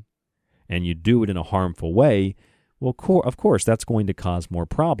production and you do it in a harmful way, well, of course, that's going to cause more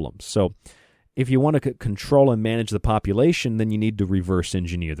problems. So if you want to control and manage the population, then you need to reverse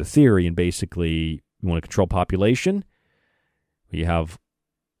engineer the theory. And basically, you want to control population, you have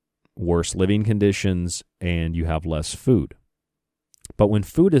worse living conditions, and you have less food. But when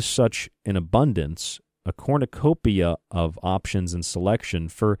food is such an abundance, a cornucopia of options and selection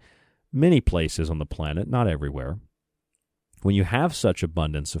for many places on the planet, not everywhere, when you have such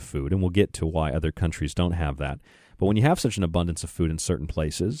abundance of food, and we'll get to why other countries don't have that, but when you have such an abundance of food in certain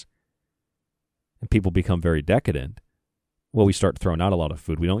places, and people become very decadent, well, we start throwing out a lot of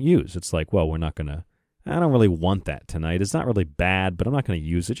food we don't use. It's like, well, I don't really want that tonight. It's not really bad, but I'm not going to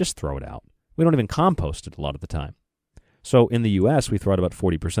use it. Just throw it out. We don't even compost it a lot of the time. So in the U.S., we throw out about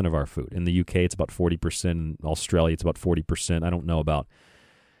 40% of our food. In the U.K., it's about 40%. In Australia, it's about 40%. I don't know about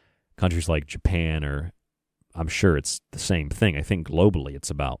countries like Japan, or I'm sure it's the same thing. I think globally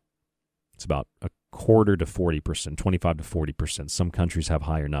it's about a quarter to 40%, 25 to 40%. Some countries have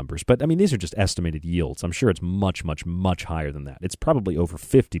higher numbers. But, I mean, these are just estimated yields. I'm sure it's much, much, much higher than that. It's probably over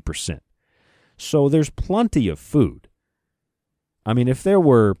 50%. So there's plenty of food. I mean, if there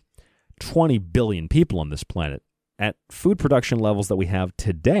were 20 billion people on this planet, at food production levels that we have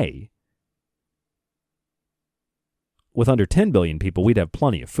today, with under 10 billion people, we'd have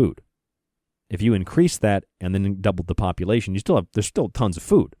plenty of food. If you increase that and then doubled the population, there's still tons of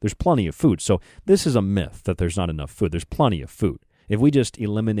food. There's plenty of food. So this is a myth that there's not enough food. There's plenty of food. If we just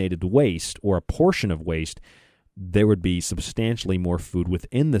eliminated waste or a portion of waste, there would be substantially more food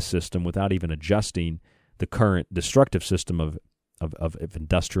within the system without even adjusting the current destructive system of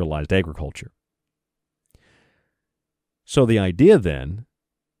industrialized agriculture. So the idea then,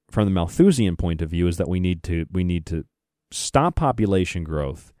 from the Malthusian point of view, is that we need to stop population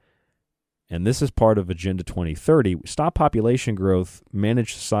growth. And this is part of Agenda 2030. Stop population growth,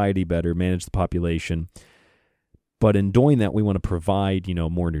 manage society better, manage the population. But in doing that, we want to provide,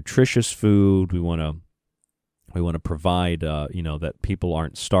 more nutritious food. We want to provide, that people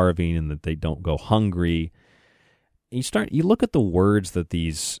aren't starving and that they don't go hungry. You look at the words that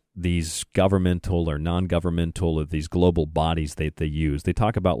these governmental or non-governmental or these global bodies they use. They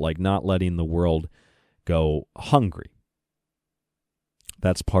talk about like not letting the world go hungry.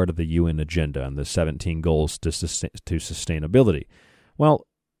 That's part of the UN agenda and the 17 goals to sustainability. Well,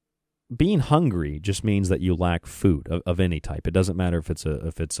 being hungry just means that you lack food of any type. It doesn't matter if it's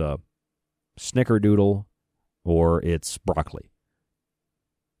a snickerdoodle or it's broccoli.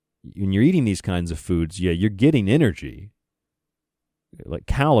 When you're eating these kinds of foods, yeah, you're getting energy, like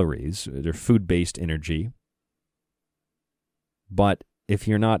calories. They're food-based energy. But if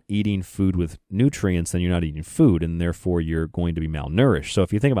you're not eating food with nutrients, then you're not eating food, and therefore you're going to be malnourished. So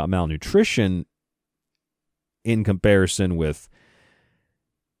if you think about malnutrition in comparison with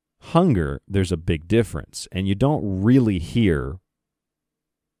hunger, there's a big difference. And you don't really hear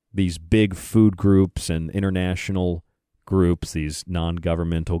these big food groups and international groups, these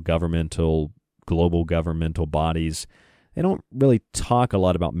non-governmental, governmental, global governmental bodies, they don't really talk a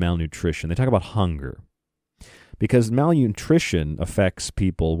lot about malnutrition. They talk about hunger. Because malnutrition affects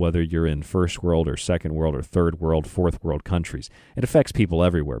people whether you're in first world or second world or third world, fourth world countries. It affects people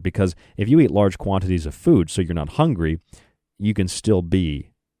everywhere because if you eat large quantities of food so you're not hungry, you can still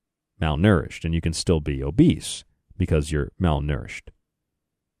be malnourished and you can still be obese because you're malnourished.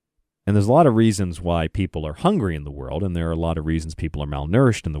 And there's a lot of reasons why people are hungry in the world, and there are a lot of reasons people are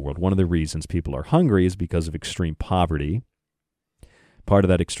malnourished in the world. One of the reasons people are hungry is because of extreme poverty. Part of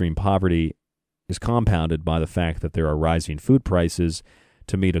that extreme poverty is compounded by the fact that there are rising food prices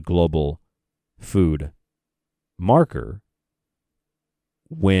to meet a global food marker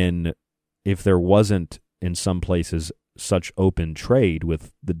when, if there wasn't in some places such open trade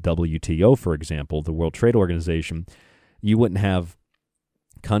with the WTO, for example, the World Trade Organization, you wouldn't have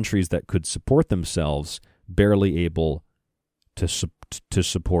countries that could support themselves barely able to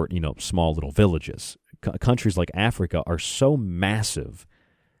support, small little villages. Countries like Africa are so massive.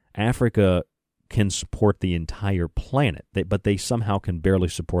 Africa can support the entire planet, but they somehow can barely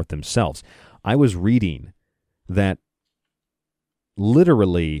support themselves. I was reading that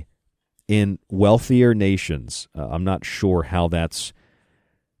literally in wealthier nations, I'm not sure how that's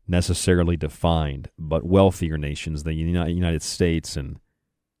necessarily defined, but wealthier nations, the United States and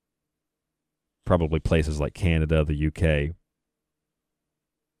probably places like Canada, the UK,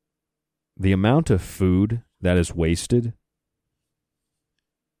 the amount of food that is wasted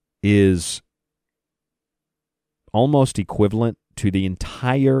is almost equivalent to the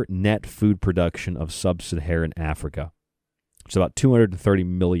entire net food production of sub-Saharan Africa. It's about 230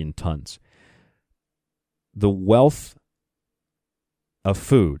 million tons. The wealth of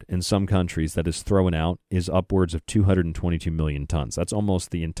food in some countries that is thrown out is upwards of 222 million tons. That's almost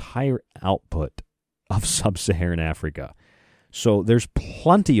the entire output of sub-Saharan Africa. So there's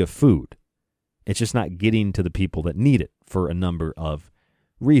plenty of food. It's just not getting to the people that need it for a number of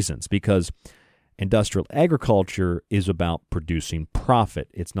reasons, because industrial agriculture is about producing profit.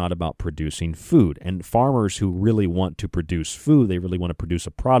 It's not about producing food. And farmers who really want to produce food, they really want to produce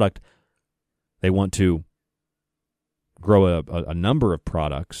a product, They want to grow a number of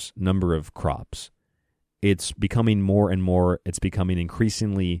products, number of crops. It's becoming more and more, it's becoming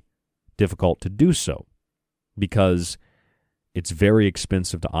increasingly difficult to do so because it's very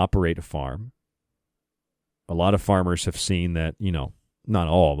expensive to operate a farm. A lot of farmers have seen that, not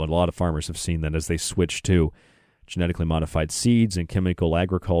all, but a lot of farmers have seen that as they switch to genetically modified seeds and chemical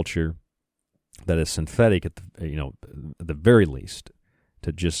agriculture that is synthetic at the very least,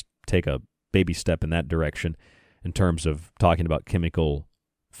 to just take a baby step in that direction in terms of talking about chemical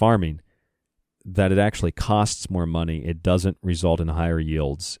farming, that it actually costs more money. It doesn't result in higher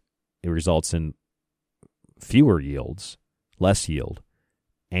yields. It results in fewer yields, less yield,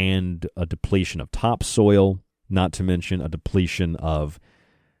 and a depletion of topsoil, not to mention a depletion of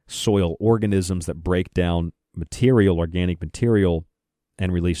soil organisms that break down material, organic material,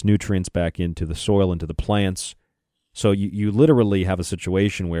 and release nutrients back into the soil, into the plants. So you literally have a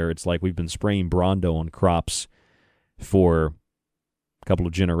situation where it's like we've been spraying Brawndo on crops for a couple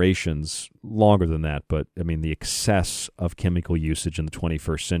of generations, longer than that, but I mean the excess of chemical usage in the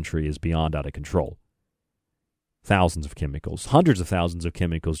 21st century is beyond out of control. Thousands of chemicals, hundreds of thousands of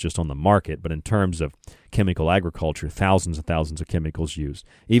chemicals just on the market, but in terms of chemical agriculture, thousands and thousands of chemicals used,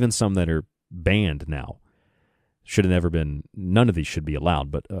 even some that are banned now. Should have never been, none of these should be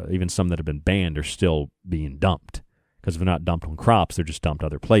allowed, but even some that have been banned are still being dumped. Because if they're not dumped on crops, they're just dumped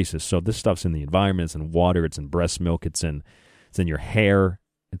other places. So this stuff's in the environment, it's in water, it's in breast milk, it's in your hair,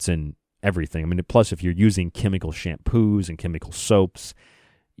 it's in everything. I mean, plus if you're using chemical shampoos and chemical soaps,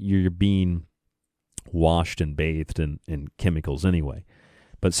 you're being washed and bathed in chemicals anyway.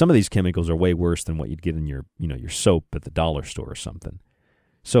 But some of these chemicals are way worse than what you'd get in your soap at the dollar store or something.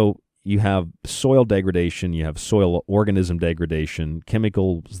 So you have soil degradation, you have soil organism degradation,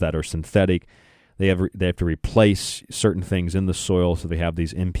 chemicals that are synthetic. They have to replace certain things in the soil, so they have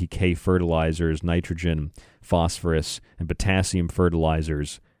these NPK fertilizers, nitrogen, phosphorus, and potassium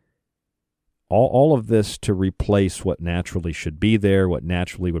fertilizers. All of this to replace what naturally should be there, what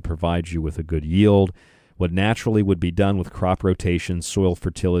naturally would provide you with a good yield, what naturally would be done with crop rotation, soil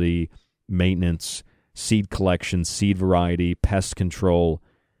fertility, maintenance, seed collection, seed variety, pest control.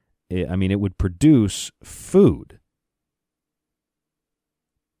 I mean, it would produce food.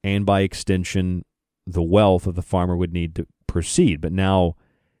 And by extension, the wealth of the farmer would need to proceed. But now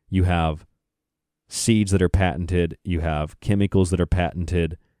you have seeds that are patented, you have chemicals that are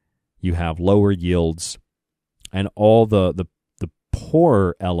patented, you have lower yields, and all the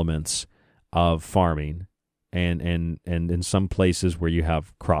poorer elements of farming, and in some places where you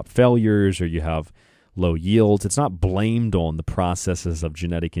have crop failures or you have low yields, it's not blamed on the processes of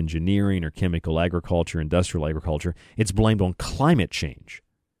genetic engineering or chemical agriculture, industrial agriculture. It's blamed on climate change.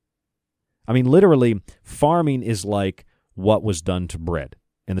 I mean, literally, farming is like what was done to bread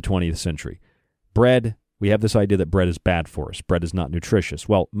in the 20th century. Bread, we have this idea that bread is bad for us. Bread is not nutritious.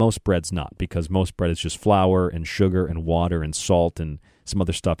 Well, most bread's not, because most bread is just flour and sugar and water and salt and some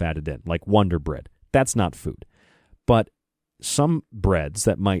other stuff added in, like Wonder Bread. That's not food. But some breads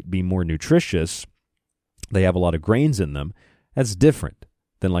that might be more nutritious, they have a lot of grains in them, that's different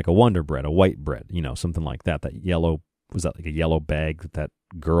than like a Wonder Bread, a white bread, something like that. That yellow, was that like a yellow bag, that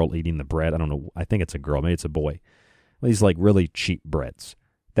girl eating the bread? I don't know. I think it's a girl. Maybe it's a boy. These like really cheap breads.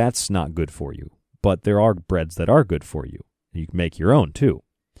 That's not good for you. But there are breads that are good for you. You can make your own too.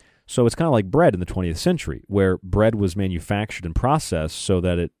 So it's kind of like bread in the 20th century, where bread was manufactured and processed so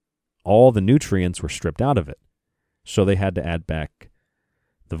that all the nutrients were stripped out of it. So they had to add back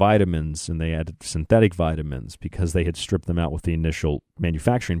the vitamins, and they added synthetic vitamins because they had stripped them out with the initial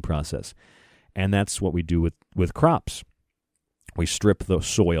manufacturing process. And that's what we do with crops. We strip the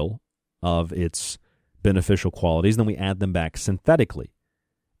soil of its beneficial qualities, then we add them back synthetically.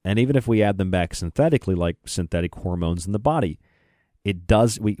 And even if we add them back synthetically, like synthetic hormones in the body,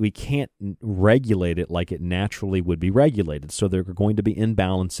 we can't regulate it like it naturally would be regulated. So there are going to be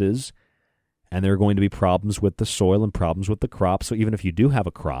imbalances, and there are going to be problems with the soil and problems with the crop. So even if you do have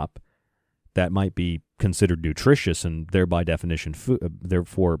a crop that might be considered nutritious and thereby definition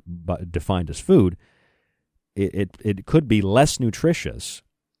therefore defined as food, it could be less nutritious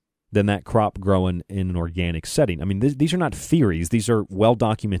than that crop growing in an organic setting. I mean, these are not theories. These are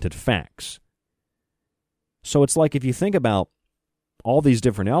well-documented facts. So it's like if you think about all these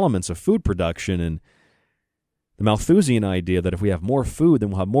different elements of food production and the Malthusian idea that if we have more food, then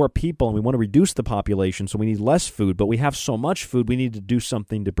we'll have more people, and we want to reduce the population, so we need less food, but we have so much food, we need to do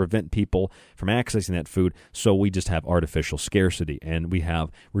something to prevent people from accessing that food, so we just have artificial scarcity, and we have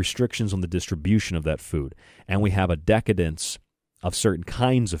restrictions on the distribution of that food, and we have a decadence of certain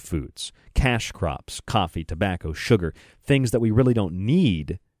kinds of foods, cash crops, coffee, tobacco, sugar, things that we really don't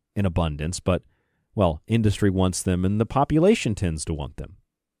need in abundance, but Well, industry wants them, and the population tends to want them.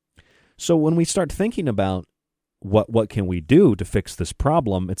 So when we start thinking about what can we do to fix this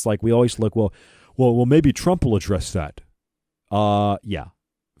problem, it's like we always look, well, maybe Trump will address that. Yeah,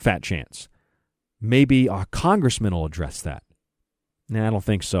 fat chance. Maybe a congressman will address that. Nah, I don't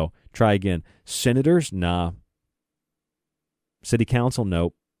think so. Try again. Senators? Nah. City council?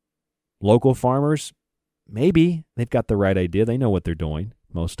 Nope. Local farmers? Maybe. They've got the right idea. They know what they're doing,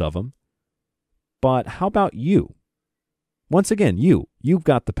 most of them. But how about you? Once again, you've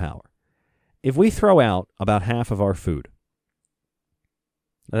got the power. If we throw out about half of our food,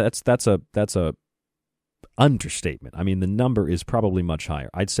 that's a understatement. I mean, the number is probably much higher.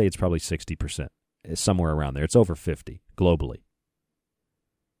 I'd say it's probably 60%. It's somewhere around there. It's over 50 globally.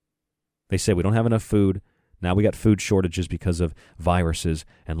 They say we don't have enough food. Now we got food shortages because of viruses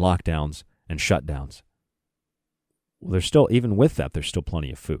and lockdowns and shutdowns. Well, there's still, even with that, there's still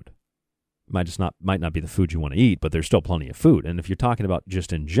plenty of food. Might not be the food you want to eat, but there's still plenty of food. And if you're talking about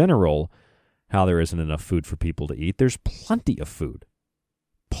just in general how there isn't enough food for people to eat, there's plenty of food.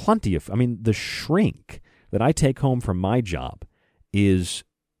 The shrink that I take home from my job is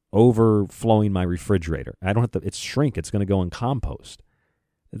overflowing my refrigerator. I don't have to, it's shrink. It's going to go in compost.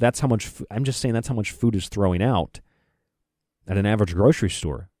 That's how much, I'm just saying that's how much food is throwing out at an average grocery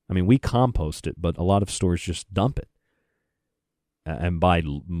store. I mean, we compost it, but a lot of stores just dump it and buy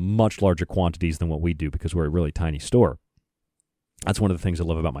much larger quantities than what we do because we're a really tiny store. That's one of the things I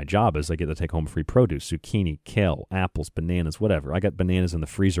love about my job is I get to take home free produce, zucchini, kale, apples, bananas, whatever. I got bananas in the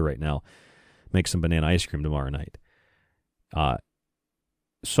freezer right now. Make some banana ice cream tomorrow night.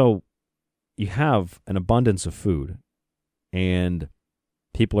 So you have an abundance of food, and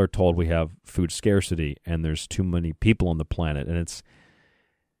people are told we have food scarcity and there's too many people on the planet, and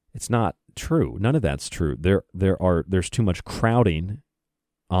it's not true. None of that's true. There's too much crowding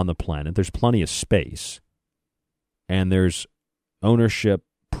on the planet. There's plenty of space, and there's ownership,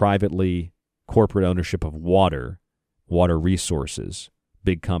 privately, corporate ownership of water resources.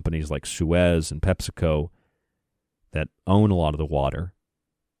 Big companies like Suez and PepsiCo that own a lot of the water.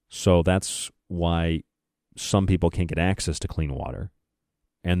 So that's why some people can't get access to clean water.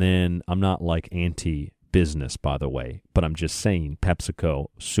 And then I'm not like anti-business, by the way, but I'm just saying PepsiCo,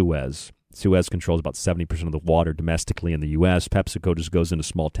 Suez controls about 70% of the water domestically in the U.S. PepsiCo just goes into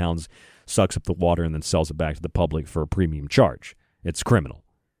small towns, sucks up the water, and then sells it back to the public for a premium charge. It's criminal.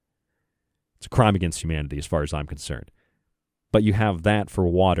 It's a crime against humanity as far as I'm concerned. But you have that for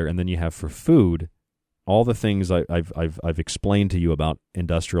water, and then you have for food all the things I've explained to you about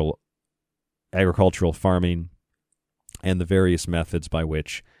industrial agricultural farming and the various methods by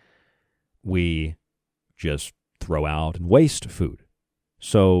which we just throw out and waste food.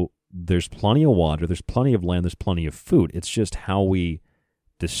 So there's plenty of water, there's plenty of land, there's plenty of food. It's just how we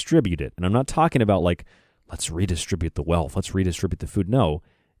distribute it. And I'm not talking about like, let's redistribute the wealth, let's redistribute the food. No,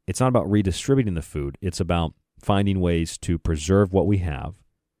 it's not about redistributing the food. It's about finding ways to preserve what we have.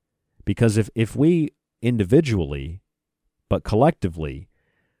 Because if we individually, but collectively,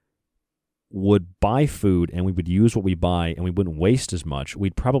 would buy food and we would use what we buy and we wouldn't waste as much,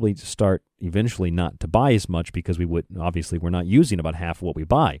 we'd probably start eventually not to buy as much because we're not using about half of what we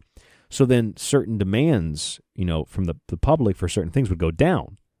buy. So then certain demands, from the public for certain things would go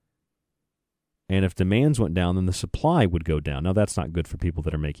down. And if demands went down, then the supply would go down. Now, that's not good for people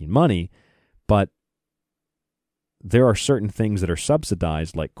that are making money, but there are certain things that are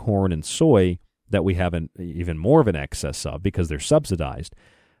subsidized, like corn and soy, that we have even more of an excess of because they're subsidized.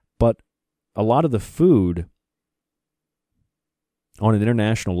 But a lot of the food on an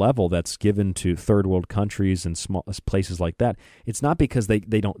international level that's given to third world countries and small places like that, it's not because they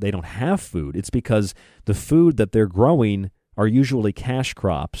don't have food. It's because the food that they're growing are usually cash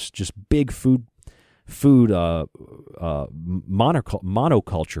crops, just big food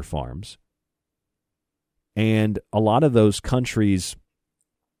monoculture farms. And a lot of those countries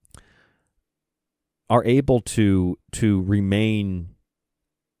are able to remain,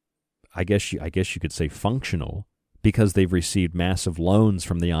 I guess you could say, functional because they've received massive loans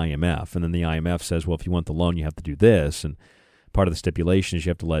from the IMF. And then the IMF says, well, if you want the loan, you have to do this. And part of the stipulation is you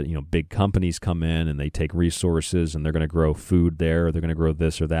have to let big companies come in and they take resources and they're going to grow food there, or they're going to grow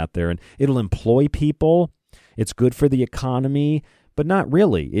this or that there. And it'll employ people. It's good for the economy, but not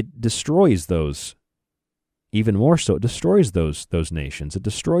really. It destroys those. Even more so, it destroys those nations. It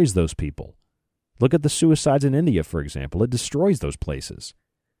destroys those people. Look at the suicides in India, for example. It destroys those places.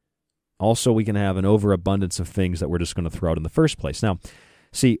 Also, we can have an overabundance of things that we're just going to throw out in the first place. Now,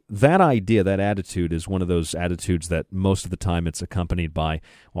 see, that idea, that attitude is one of those attitudes that most of the time it's accompanied by,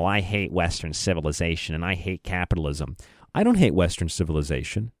 well, I hate Western civilization and I hate capitalism. I don't hate Western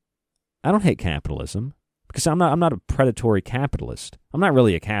civilization. I don't hate capitalism because I'm not a predatory capitalist. I'm not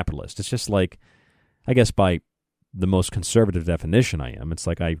really a capitalist. It's just like, I guess by the most conservative definition I am. It's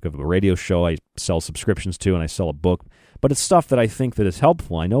like I have a radio show I sell subscriptions to and I sell a book, but it's stuff that I think that is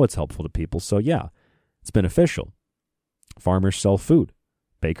helpful. I know it's helpful to people, so yeah, it's beneficial. Farmers sell food.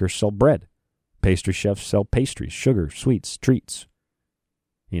 Bakers sell bread. Pastry chefs sell pastries, sugar, sweets, treats.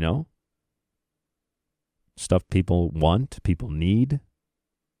 You know? Stuff people want, people need.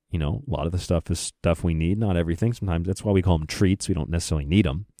 You know, a lot of the stuff is stuff we need, not everything. Sometimes that's why we call them treats. We don't necessarily need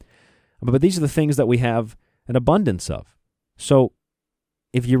them. But these are the things that we have an abundance of. So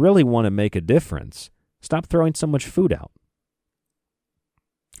if you really want to make a difference, stop throwing so much food out.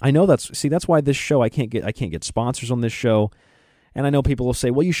 I know that's why this show, I can't get sponsors on this show. And I know people will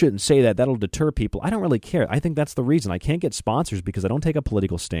say, well, you shouldn't say that. That'll deter people. I don't really care. I think that's the reason. I can't get sponsors because I don't take a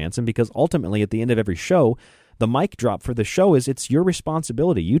political stance and because ultimately at the end of every show, the mic drop for the show is it's your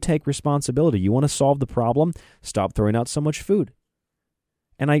responsibility. You take responsibility. You want to solve the problem? Stop throwing out so much food.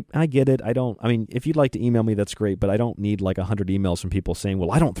 And I get it. I mean, if you'd like to email me, that's great, but I don't need like 100 emails from people saying,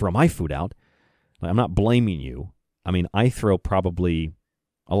 well, I don't throw my food out. I'm not blaming you. I mean, I throw probably,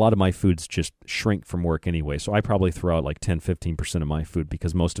 a lot of my foods just shrink from work anyway, so I probably throw out like 10-15% of my food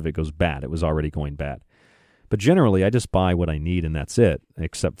because most of it goes bad. It was already going bad. But generally, I just buy what I need and that's it,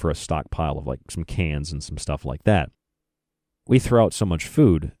 except for a stockpile of like some cans and some stuff like that. We throw out so much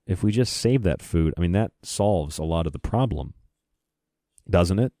food. If we just save that food, I mean, that solves a lot of the problem.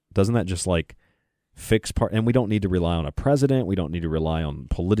 Doesn't it? Doesn't that just like fix part? And we don't need to rely on a president. We don't need to rely on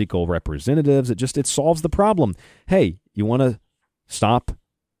political representatives. It solves the problem. Hey, you want to stop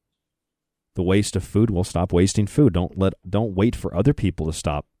the waste of food? Well, stop wasting food. Don't wait for other people to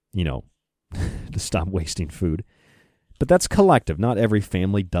stop, to stop wasting food. But that's collective. Not every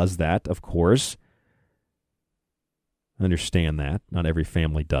family does that, of course. Understand that. Not every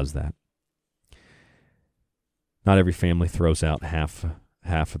family does that. Not every family throws out half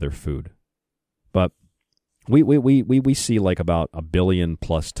of their food. But we see like about 1 billion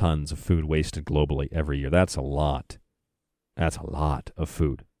plus tons of food wasted globally every year. That's a lot. That's a lot of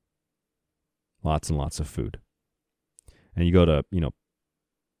food. Lots and lots of food. And you go to,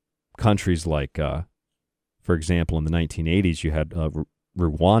 countries like, for example, in the 1980s, you had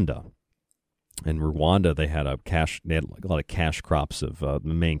Rwanda. In Rwanda, they had a lot of cash crops of, the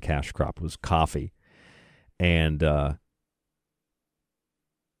main cash crop was coffee. And there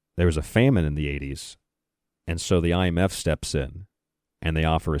was a famine in the 80s, and so the IMF steps in, and they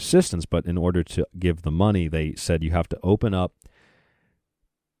offer assistance, but in order to give the money, they said you have to open up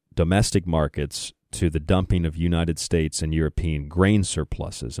domestic markets to the dumping of United States and European grain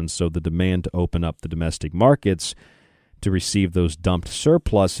surpluses. And so the demand to open up the domestic markets to receive those dumped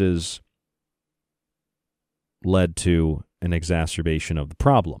surpluses led to an exacerbation of the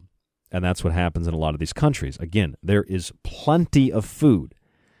problem. And that's what happens in a lot of these countries. Again, there is plenty of food.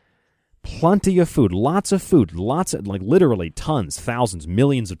 Plenty of food. Lots of food. Lots of, like literally tons, thousands,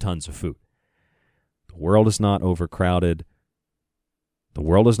 millions of tons of food. The world is not overcrowded. The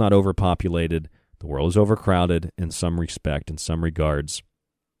world is not overpopulated. The world is overcrowded in some respect, in some regards.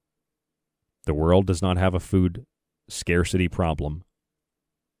 The world does not have a food scarcity problem.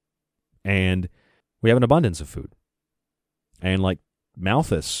 And we have an abundance of food. And like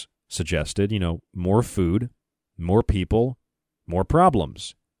Malthus suggested, more food, more people, more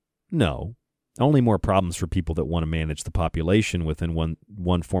problems. No, only more problems for people that want to manage the population within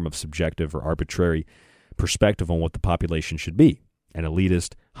one form of subjective or arbitrary perspective on what the population should be, an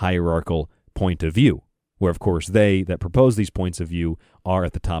elitist, hierarchical point of view, where, of course, they that propose these points of view are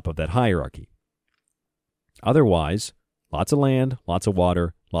at the top of that hierarchy. Otherwise, lots of land, lots of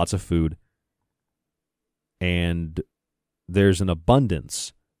water, lots of food, and there's an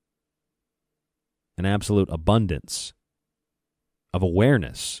abundance, an absolute abundance of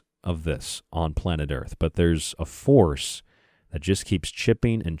awareness of this on planet Earth. But there's a force that just keeps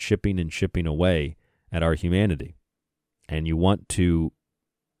chipping and chipping and chipping away at our humanity. And you want to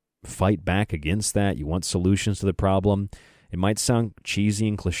fight back against that. You want solutions to the problem. It might sound cheesy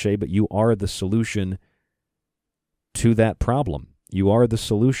and cliche, but you are the solution to that problem. You are the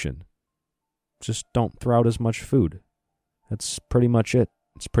solution. Just don't throw out as much food. That's pretty much it.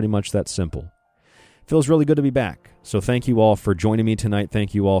 It's pretty much that simple. Feels really good to be back. So thank you all for joining me tonight.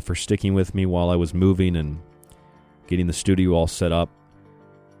 Thank you all for sticking with me while I was moving and getting the studio all set up.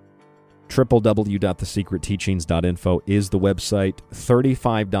 www.thesecretteachings.info is the website.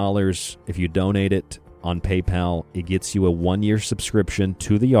 $35 if you donate it on PayPal. It gets you a 1-year subscription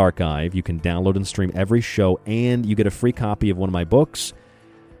to the archive. You can download and stream every show, and you get a free copy of one of my books,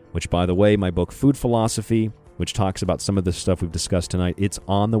 which, by the way, my book, Food Philosophy, which talks about some of the stuff we've discussed tonight. It's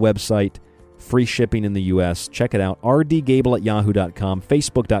on the website. Free shipping in the U.S. Check it out. rdgable@yahoo.com,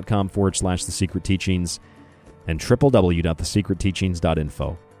 facebook.com/The Secret Teachings, and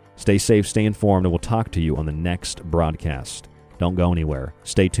www.thesecretteachings.info. Stay safe, stay informed, and we'll talk to you on the next broadcast. Don't go anywhere.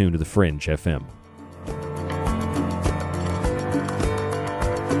 Stay tuned to The Fringe FM.